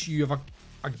 minutes, you have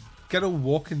a girl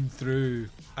walking through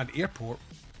an airport,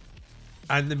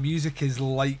 and the music is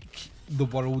like the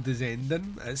world is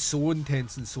ending. It's so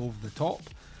intense and so over the top.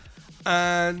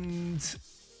 And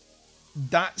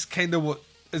that's kind of what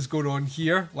is going on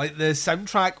here. Like, the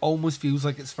soundtrack almost feels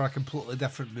like it's for a completely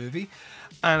different movie.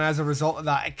 And as a result of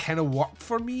that, it kind of worked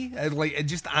for me. It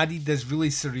just added this really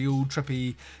surreal,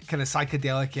 trippy, kind of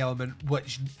psychedelic element,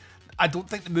 which I don't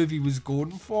think the movie was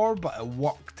going for, but it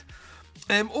worked.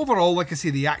 Overall, like I say,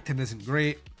 the acting isn't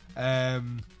great.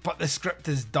 But the script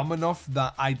is dumb enough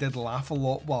that I did laugh a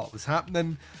lot while it was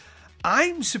happening.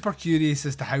 I'm super curious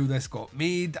as to how this got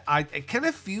made. It kind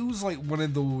of feels like one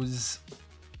of those...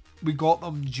 We got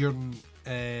them during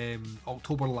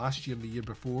October last year and the year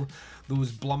before.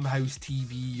 Those Blumhouse TV,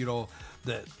 you know,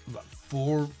 the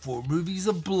four movies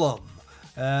of Blum.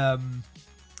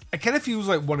 It kind of feels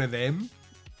like one of them.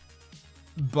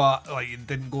 But like, it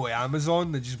didn't go to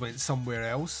Amazon. They just went somewhere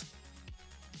else.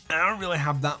 I don't really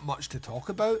have that much to talk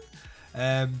about.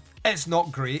 It's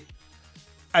not great.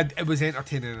 It was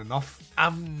entertaining enough. I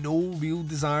have no real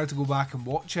desire to go back and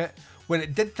watch it. When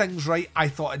it did things right, I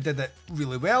thought it did it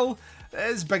really well.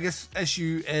 Its biggest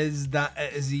issue is that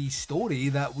it is a story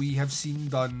that we have seen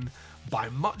done by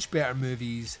much better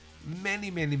movies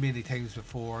many times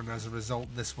before, and as a result,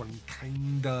 this one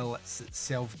kinda lets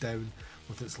itself down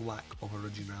with its lack of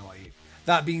originality.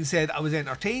 That being said, I was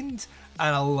entertained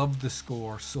and I loved the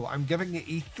score, so I'm giving it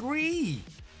a 3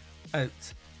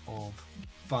 out of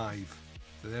 5.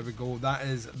 So there we go. That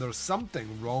is There's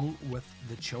Something Wrong with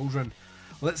the Children.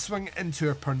 Let's swing into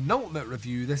our penultimate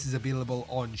review. This is available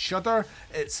on Shudder.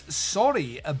 It's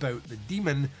Sorry About the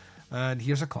Demon, and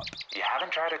here's a clip. You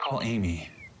haven't tried to call Amy,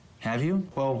 have you?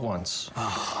 Well, once.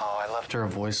 Oh, I left her a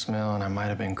voicemail and I might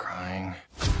have been crying.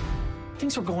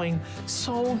 Things were going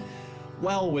so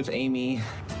well with Amy.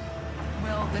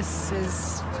 Will, this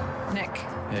is Nick.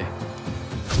 Hey.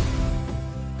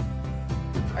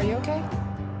 Are you okay?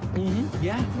 Mm-hmm.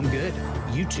 Yeah, I'm good.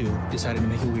 You two decided to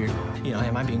make it weird. You know,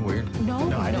 am I being weird? No.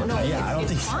 I don't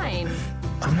think fine.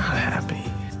 I'm not happy.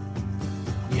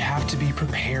 You have to be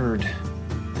prepared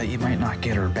that you might not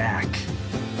get her back.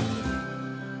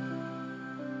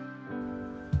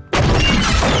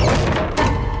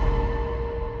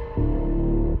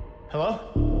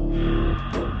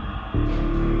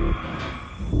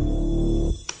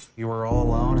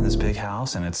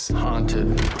 house and it's haunted.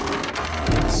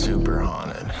 Super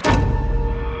haunted.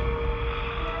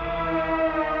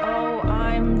 Oh,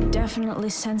 I'm definitely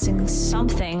sensing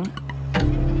something.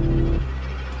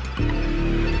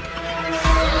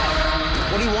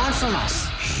 What do you want from us?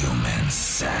 Human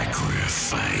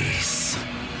sacrifice.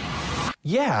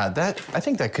 Yeah, I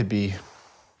think that could be.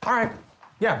 All right.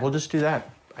 Yeah, we'll just do that,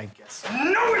 I guess.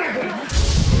 No,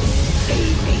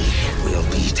 Amy will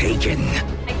be taken.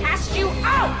 I cast you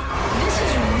out! This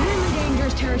is really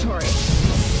dangerous territory.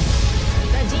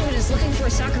 That demon is looking for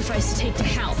a sacrifice to take to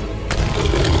hell.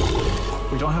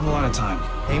 We don't have a lot of time.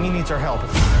 Amy needs our help.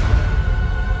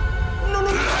 No!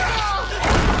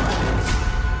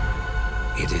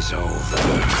 It is over.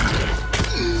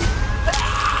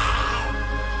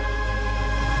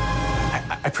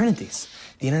 I printed these.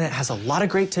 The internet has a lot of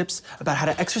great tips about how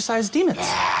to exorcise demons.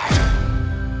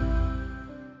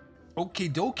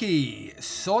 Okie dokie.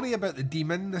 Sorry about the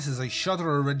demon. This is a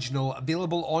Shudder original,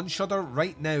 available on Shudder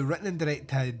right now, written and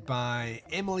directed by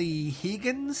Emily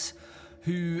Higgins,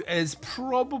 who is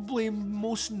probably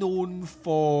most known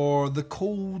for the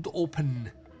cold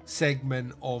open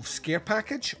segment of Scare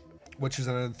Package, which is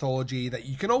an anthology that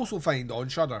you can also find on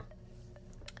Shudder.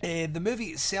 The movie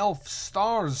itself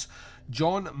stars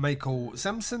John Michael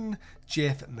Simpson,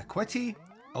 Jeff McQuitty,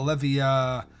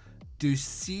 Olivia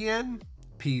Ducian,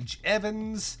 Paige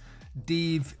Evans,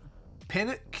 Dave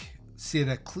Pennock,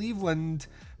 Sarah Cleveland,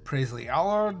 Presley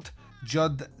Allard,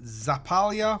 Judd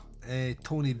Zapalia,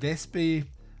 Tony Vespe,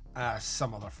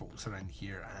 some other folks are in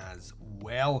here as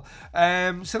well.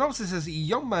 Synopsis is: a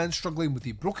young man struggling with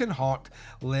a broken heart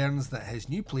learns that his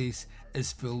new place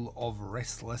is full of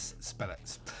restless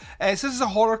spirits. So this is a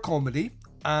horror comedy,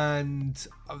 and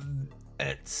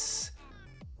it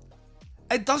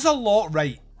does a lot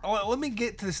right. Let me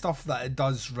get to the stuff that it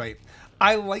does right.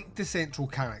 I like the central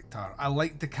character. I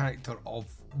like the character of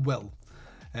Will.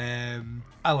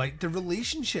 I liked the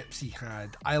relationships he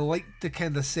had. I liked the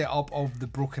kind of setup of the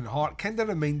broken heart. Kind of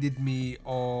reminded me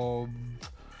of,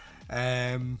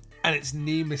 and its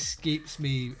name escapes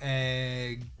me,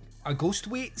 A Ghost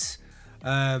Waits,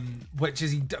 which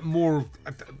is a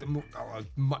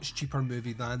much cheaper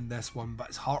movie than this one, but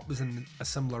its heart was in a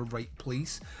similar right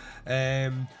place.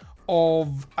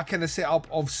 Of a kind of setup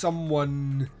of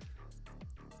someone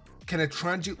kind of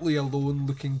tragically alone,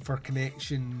 looking for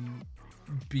connection,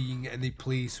 being in a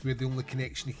place where the only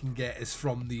connection he can get is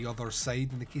from the other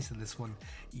side. In the case of this one,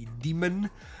 a demon.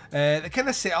 The kind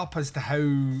of setup as to how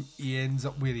he ends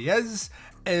up where he is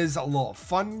a lot of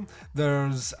fun.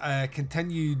 There's a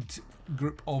continued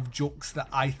group of jokes that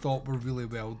I thought were really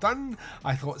well done.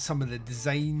 I thought some of the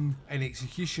design and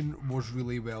execution was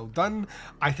really well done.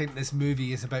 I think this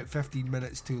movie is about 15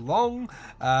 minutes too long.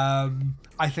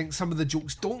 I think some of the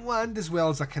jokes don't land as well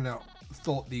as I kind of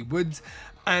thought they would,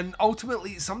 and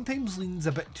ultimately it sometimes leans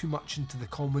a bit too much into the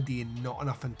comedy and not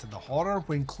enough into the horror,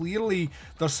 when clearly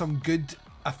there's some good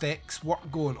effects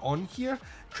work going on here.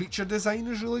 Creature design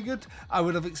is really good. I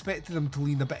would have expected them to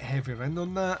lean a bit heavier in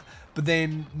on that, but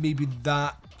then maybe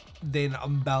that then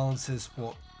unbalances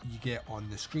what you get on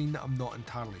the screen. I'm not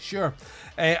entirely sure.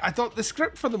 I thought the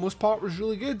script for the most part was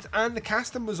really good, and the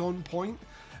casting was on point.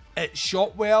 It's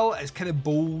shot well. It's kind of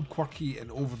bold, quirky, and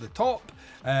over the top.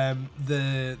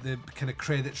 The kind of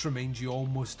credits remind you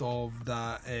almost of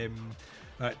that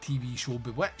TV show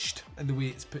Bewitched, and the way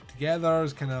it's put together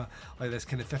is kind of like this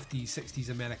kind of 50s, 60s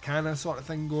Americana sort of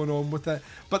thing going on with it,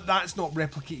 but that's not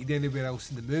replicated anywhere else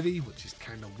in the movie, which is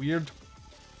kind of weird.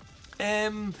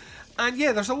 And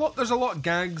yeah, there's a lot of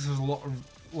gags. There's a lot of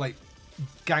like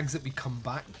gags that we come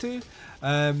back to.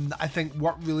 I think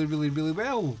work really, really, really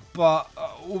well, but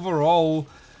overall,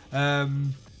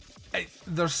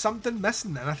 there's something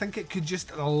missing, and I think it could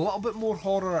just a little bit more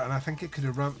horror, and I think it could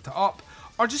have ramped it up,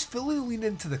 or just fully lean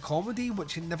into the comedy,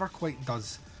 which it never quite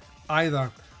does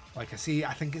either. Like I say,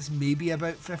 I think it's maybe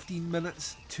about 15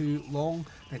 minutes too long.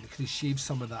 I think they could have shaved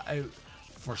some of that out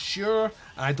for sure,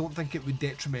 and I don't think it would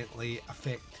detrimentally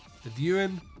affect the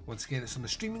viewing. Once again, it's on a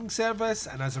streaming service,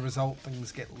 and as a result,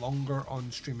 things get longer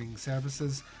on streaming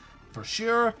services for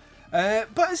sure.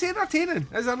 But it's entertaining.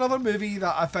 It's another movie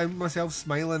that I found myself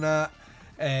smiling at,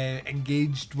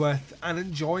 engaged with, and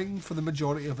enjoying for the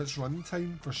majority of its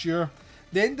runtime for sure.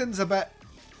 The ending's a bit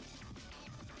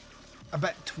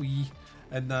twee,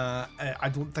 and I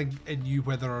don't think it knew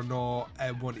whether or not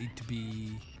it wanted to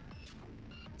be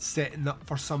setting up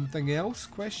for something else,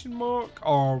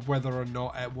 or whether or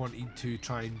not it wanted to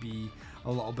try and be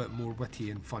a little bit more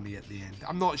witty and funny at the end.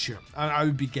 I'm not sure. I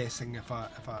would be guessing if I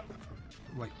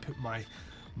like put my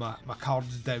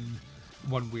cards down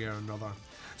one way or another.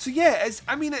 So yeah,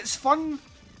 it's fun.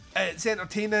 It's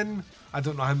entertaining. I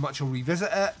don't know how much I'll revisit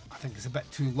it. I think it's a bit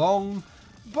too long,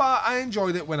 but I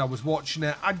enjoyed it when I was watching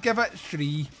it. I'd give it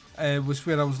 3. Was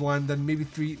where I was landing, maybe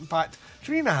 3. In fact,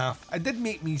 3.5. It did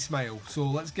make me smile, so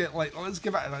let's give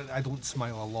it. I don't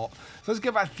smile a lot, so let's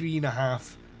give it a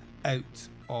 3.5 out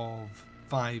of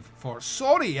 5 for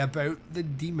Sorry About the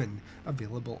Demon,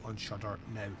 available on Shudder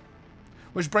now.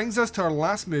 Which brings us to our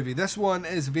last movie. This one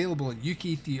is available in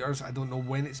UK theatres. I don't know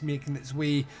when it's making its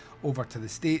way over to the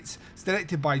States. It's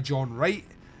directed by John Wright,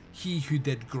 he who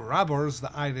did Grabbers,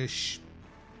 the Irish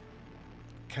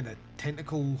kind of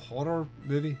tentacle horror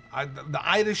movie, the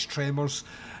Irish Tremors,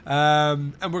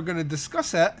 and we're going to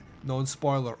discuss it,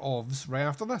 non-spoiler ofs, right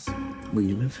after this. Will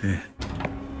you live here?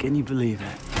 Can you believe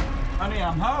it? Honey,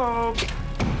 I'm home.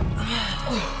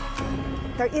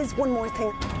 There is one more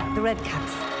thing. The red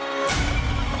caps.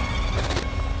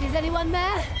 Is anyone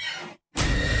there?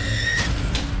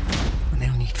 We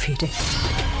now need feeding.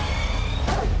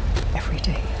 Every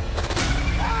day.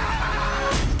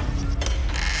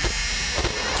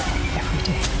 Every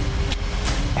day.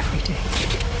 Every day.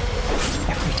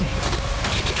 Every day.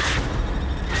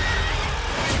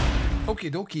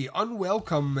 Okie dokie.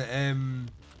 Unwelcome.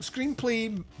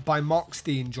 Screenplay by Mark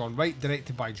Stay and John Wright,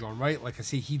 directed by John Wright. Like I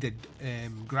say, he did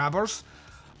Grabbers.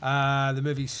 The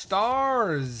movie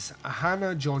stars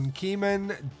Hannah John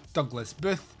Kamen, Douglas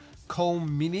Booth, Colm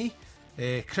Meaney,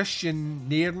 Christian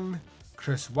Nairn,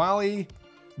 Chris Wally,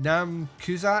 Nam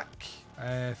Cusack,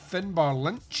 Finbar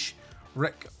Lynch,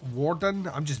 Rick Warden,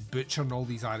 I'm just butchering all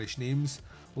these Irish names,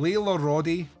 Layla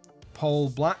Roddy, Paul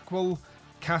Blackwell,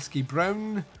 Caskie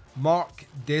Brown, Mark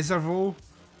Deserveau,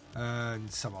 and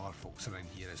some other folks around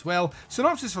here as well.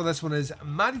 Synopsis for this one is: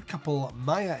 married couple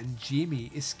Maya and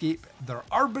Jamie escape their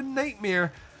urban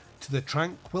nightmare to the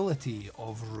tranquility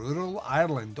of rural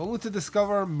Ireland, only to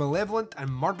discover malevolent and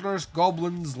murderous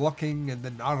goblins lurking in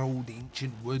the narrowed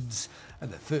ancient woods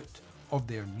at the foot of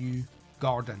their new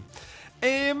garden.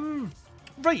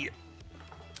 Right.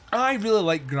 I really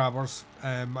like Grabbers.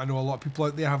 I know a lot of people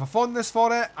out there have a fondness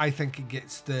for it. I think it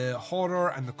gets the horror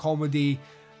and the comedy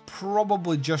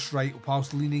probably just right,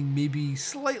 whilst leaning maybe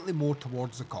slightly more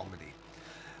towards the comedy.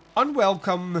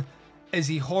 Unwelcome is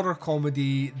a horror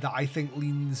comedy that I think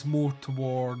leans more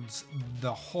towards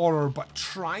the horror but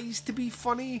tries to be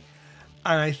funny,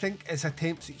 and I think its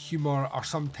attempts at humour are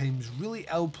sometimes really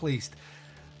ill-placed.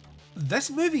 This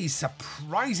movie is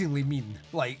surprisingly mean,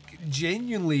 like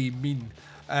genuinely mean,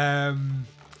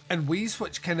 in ways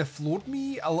which kind of floored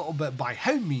me a little bit by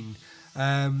how mean.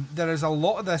 There is a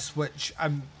lot of this which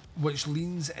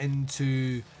leans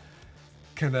into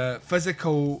kind of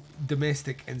physical,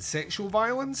 domestic and sexual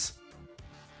violence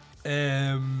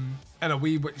in a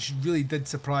way which really did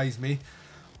surprise me,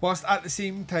 whilst at the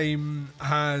same time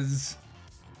has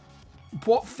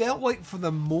what felt like for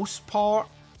the most part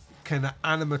kind of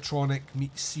animatronic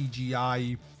meets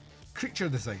CGI creature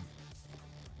design.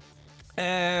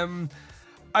 I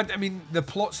mean, the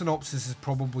plot synopsis is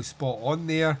probably spot on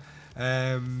there.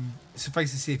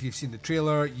 Suffice to say, if you've seen the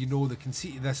trailer, you know the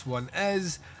conceit of this one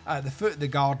is at the foot of the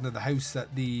garden of the house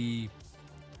that they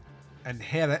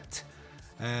inherit.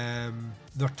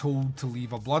 They're told to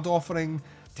leave a blood offering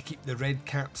to keep the red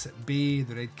caps at bay.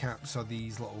 The red caps are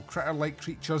these little critter-like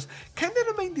creatures. Kind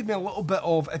of reminded me a little bit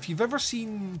of, if you've ever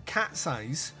seen Cat's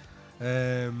Eyes,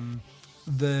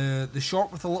 the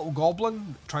short with the little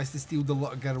goblin that tries to steal the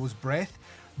little girl's breath.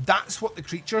 That's what the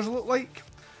creatures look like.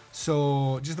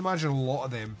 So just imagine a lot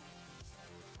of them.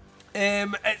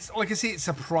 It's like I say, it's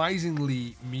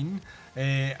surprisingly mean.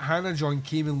 Hannah John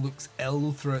Kamen looks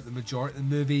ill throughout the majority of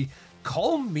the movie.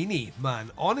 Colm Meaney, man,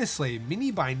 honestly,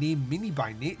 Meaney by name, Meaney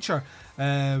by nature.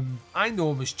 I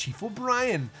know him as Chief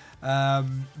O'Brien,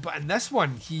 but in this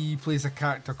one he plays a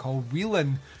character called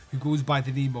Whelan who goes by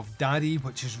the name of Daddy,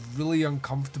 which is really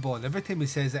uncomfortable, and every time he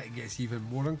says it gets even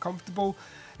more uncomfortable.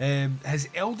 His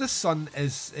eldest son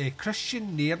is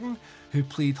Christian Nairn, who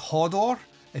played Hodor.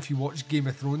 If you watch Game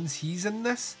of Thrones, he's in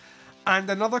this. And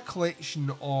another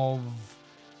collection of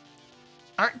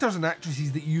actors and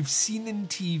actresses that you've seen in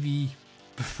TV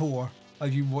before.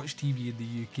 Like you watch TV in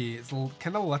the UK, it's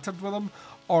kind of littered with them.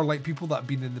 Or like people that have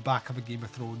been in the back of a Game of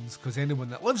Thrones. Because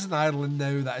anyone that lives in Ireland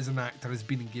now that is an actor has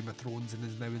been in Game of Thrones and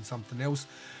is now in something else.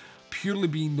 Purely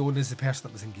being known as the person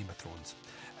that was in Game of Thrones.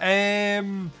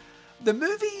 The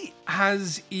movie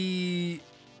has a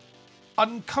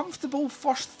uncomfortable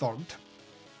first third,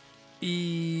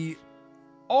 a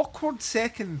awkward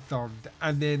second third,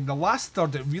 and then the last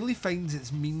third, it really finds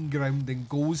its mean ground and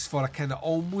goes for a kind of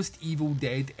almost Evil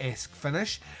Dead-esque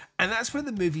finish, and that's where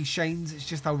the movie shines. It's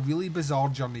just a really bizarre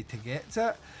journey to get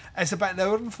to it. It's about an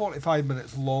hour and 45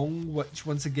 minutes long, which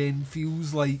once again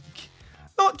feels like,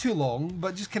 not too long,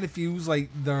 but just kind of feels like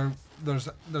there's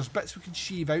bits we can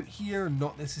shave out here and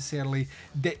not necessarily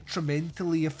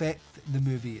detrimentally affect the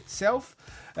movie itself.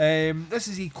 This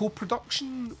is a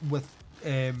co-production with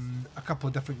a couple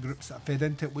of different groups that fed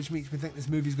into it, which makes me think this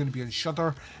movie is going to be on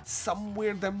Shudder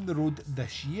somewhere down the road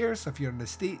this year. So if you're in the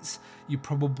States, you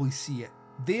probably see it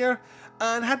there.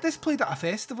 And had this played at a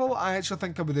festival, I actually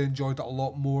think I would have enjoyed it a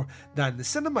lot more than the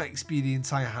cinema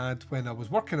experience I had when I was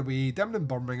working away down in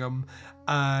Birmingham,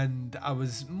 and I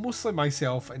was mostly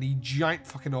myself in a giant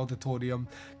fucking auditorium,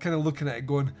 kind of looking at it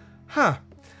going,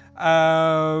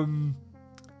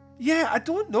 yeah, I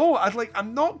don't know.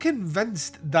 I'm not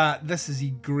convinced that this is a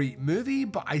great movie,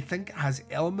 but I think it has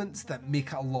elements that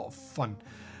make it a lot of fun.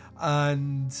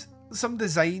 And some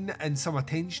design and some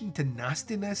attention to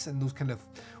nastiness and those kind of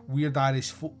weird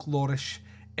Irish folklorish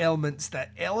elements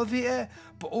that elevate it.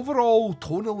 But overall,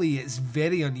 tonally, it's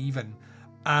very uneven.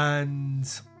 And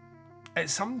it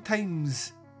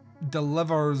sometimes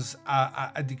delivers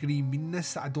a degree of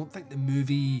meanness that I don't think the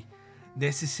movie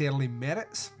necessarily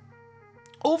merits.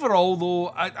 Overall, though,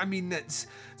 I mean, it's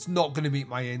not going to make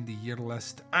my end of year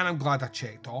list, and I'm glad I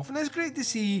checked off. And it's great to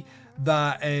see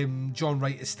that John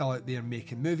Wright is still out there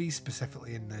making movies,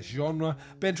 specifically in this genre.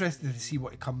 Be interested to see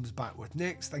what he comes back with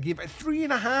next. I gave it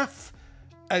 3.5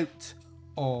 out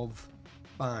of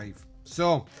 5.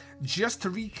 So, just to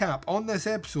recap, on this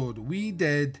episode, we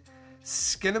did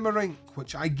Skinamarink,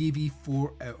 which I gave a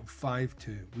 4 out of 5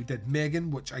 to. We did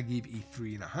Megan, which I gave a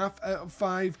 3.5 out of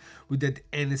 5. We did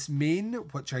Ennis Main,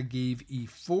 which I gave a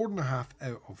 4.5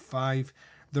 out of 5.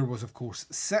 There was, of course,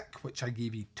 Sick, which I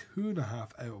gave a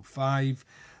 2.5 out of 5.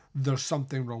 There's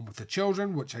Something Wrong with the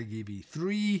Children, which I gave a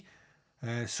 3.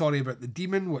 Sorry About the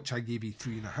Demon, which I gave a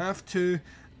 3.5 to.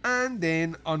 And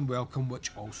then Unwelcome,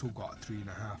 which also got a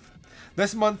 3.5.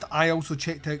 This month, I also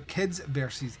checked out Kids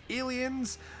vs.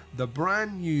 Aliens, the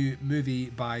brand new movie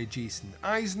by Jason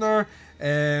Eisner.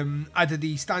 I did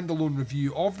a standalone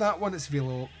review of that one. It's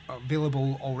available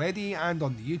already and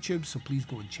on the YouTube, so please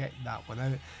go and check that one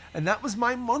out. And that was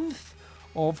my month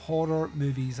of horror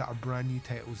movies that are brand new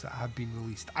titles that have been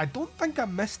released. I don't think I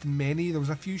missed many. There was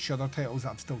a few Shudder titles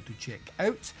that I've still to check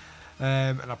out.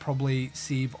 And I'll probably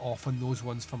save off on those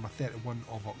ones for my 31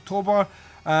 of October.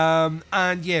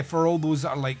 And yeah, for all those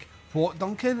that are like, what,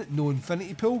 Duncan? No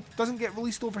Infinity Pool doesn't get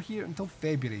released over here until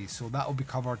February, so that'll be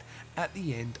covered at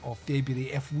the end of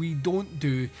February if we don't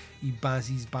do a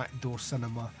Bazzy's Backdoor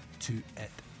Cinema to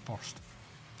it first.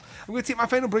 I'm going to take my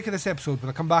final break of this episode. When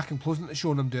I come back and closing the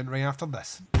show, and I'm doing it right after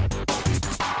this.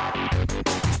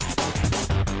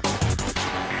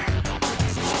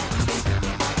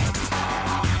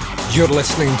 You're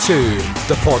listening to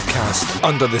the podcast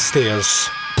Under the Stairs.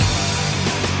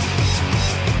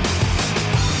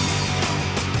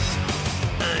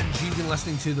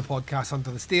 Listening to the podcast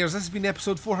Under the Stairs. This has been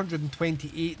episode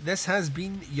 428. This has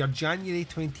been your January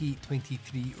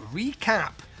 2023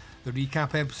 recap. The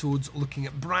recap episodes looking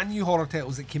at brand new horror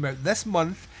titles that came out this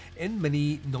month in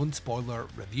mini non-spoiler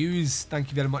reviews. Thank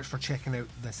you very much for checking out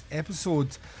this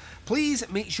episode. Please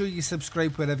make sure you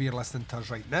subscribe wherever you're listening to us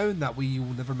right now, and that way you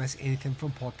will never miss anything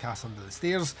from Podcast Under the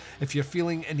Stairs. If you're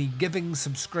feeling any giving,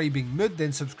 subscribing mood,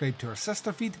 then subscribe to our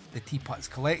sister feed, the Teapots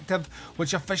Collective,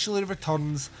 which officially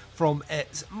returns from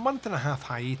its month-and-a-half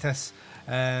hiatus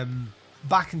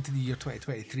back into the year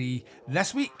 2023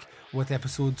 this week, with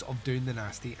episodes of Doing the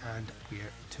Nasty and Where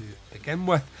to Begin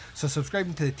With. So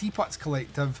subscribing to the Teapots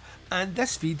Collective and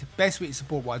this feed, best way to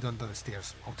support what I do Under the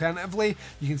Stairs. Alternatively,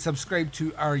 you can subscribe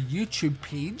to our YouTube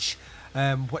page,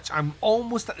 which I'm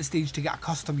almost at the stage to get a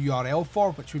custom URL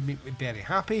for, which would make me very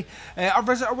happy. Or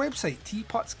visit our website,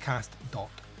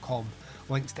 teapotscast.com.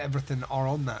 Links to everything are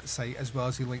on that site, as well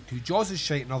as a link to Jaws'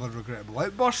 Shite and Other Regrettable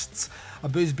Outbursts, a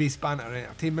booze-based banter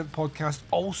entertainment podcast,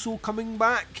 also coming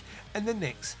back in the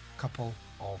next couple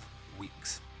of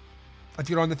weeks. If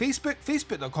you're on the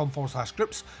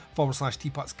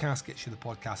facebook.com/groups/Teapotscast gets you the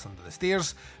podcast Under the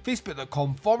Stairs,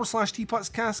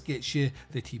 facebook.com/Teapotscast gets you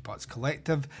the Teapots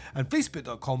Collective, and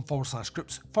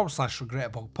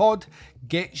facebook.com/groups/regrettablepod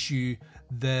gets you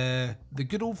the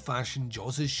good old fashioned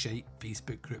Jaws' Shite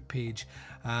Facebook group page,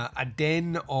 a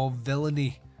den of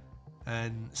villainy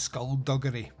and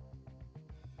skullduggery.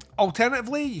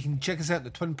 Alternatively, you can check us out in the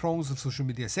twin prongs of social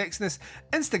media sexiness,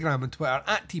 Instagram and Twitter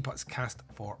at TeapotsCast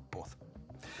for both.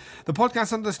 The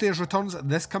podcast Under the Stairs returns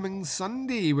this coming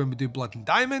Sunday when we do Blood and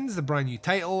Diamonds, the brand new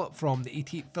title from the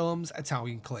 88 Films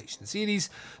Italian Collection series.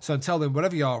 So until then,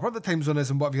 wherever you are, whatever the time zone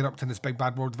is, and whatever you're up to in this big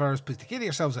bad world of ours, please take care of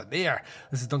yourselves out there.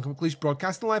 This is Duncan McLeish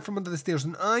broadcasting live from Under the Stairs,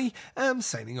 and I am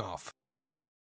signing off.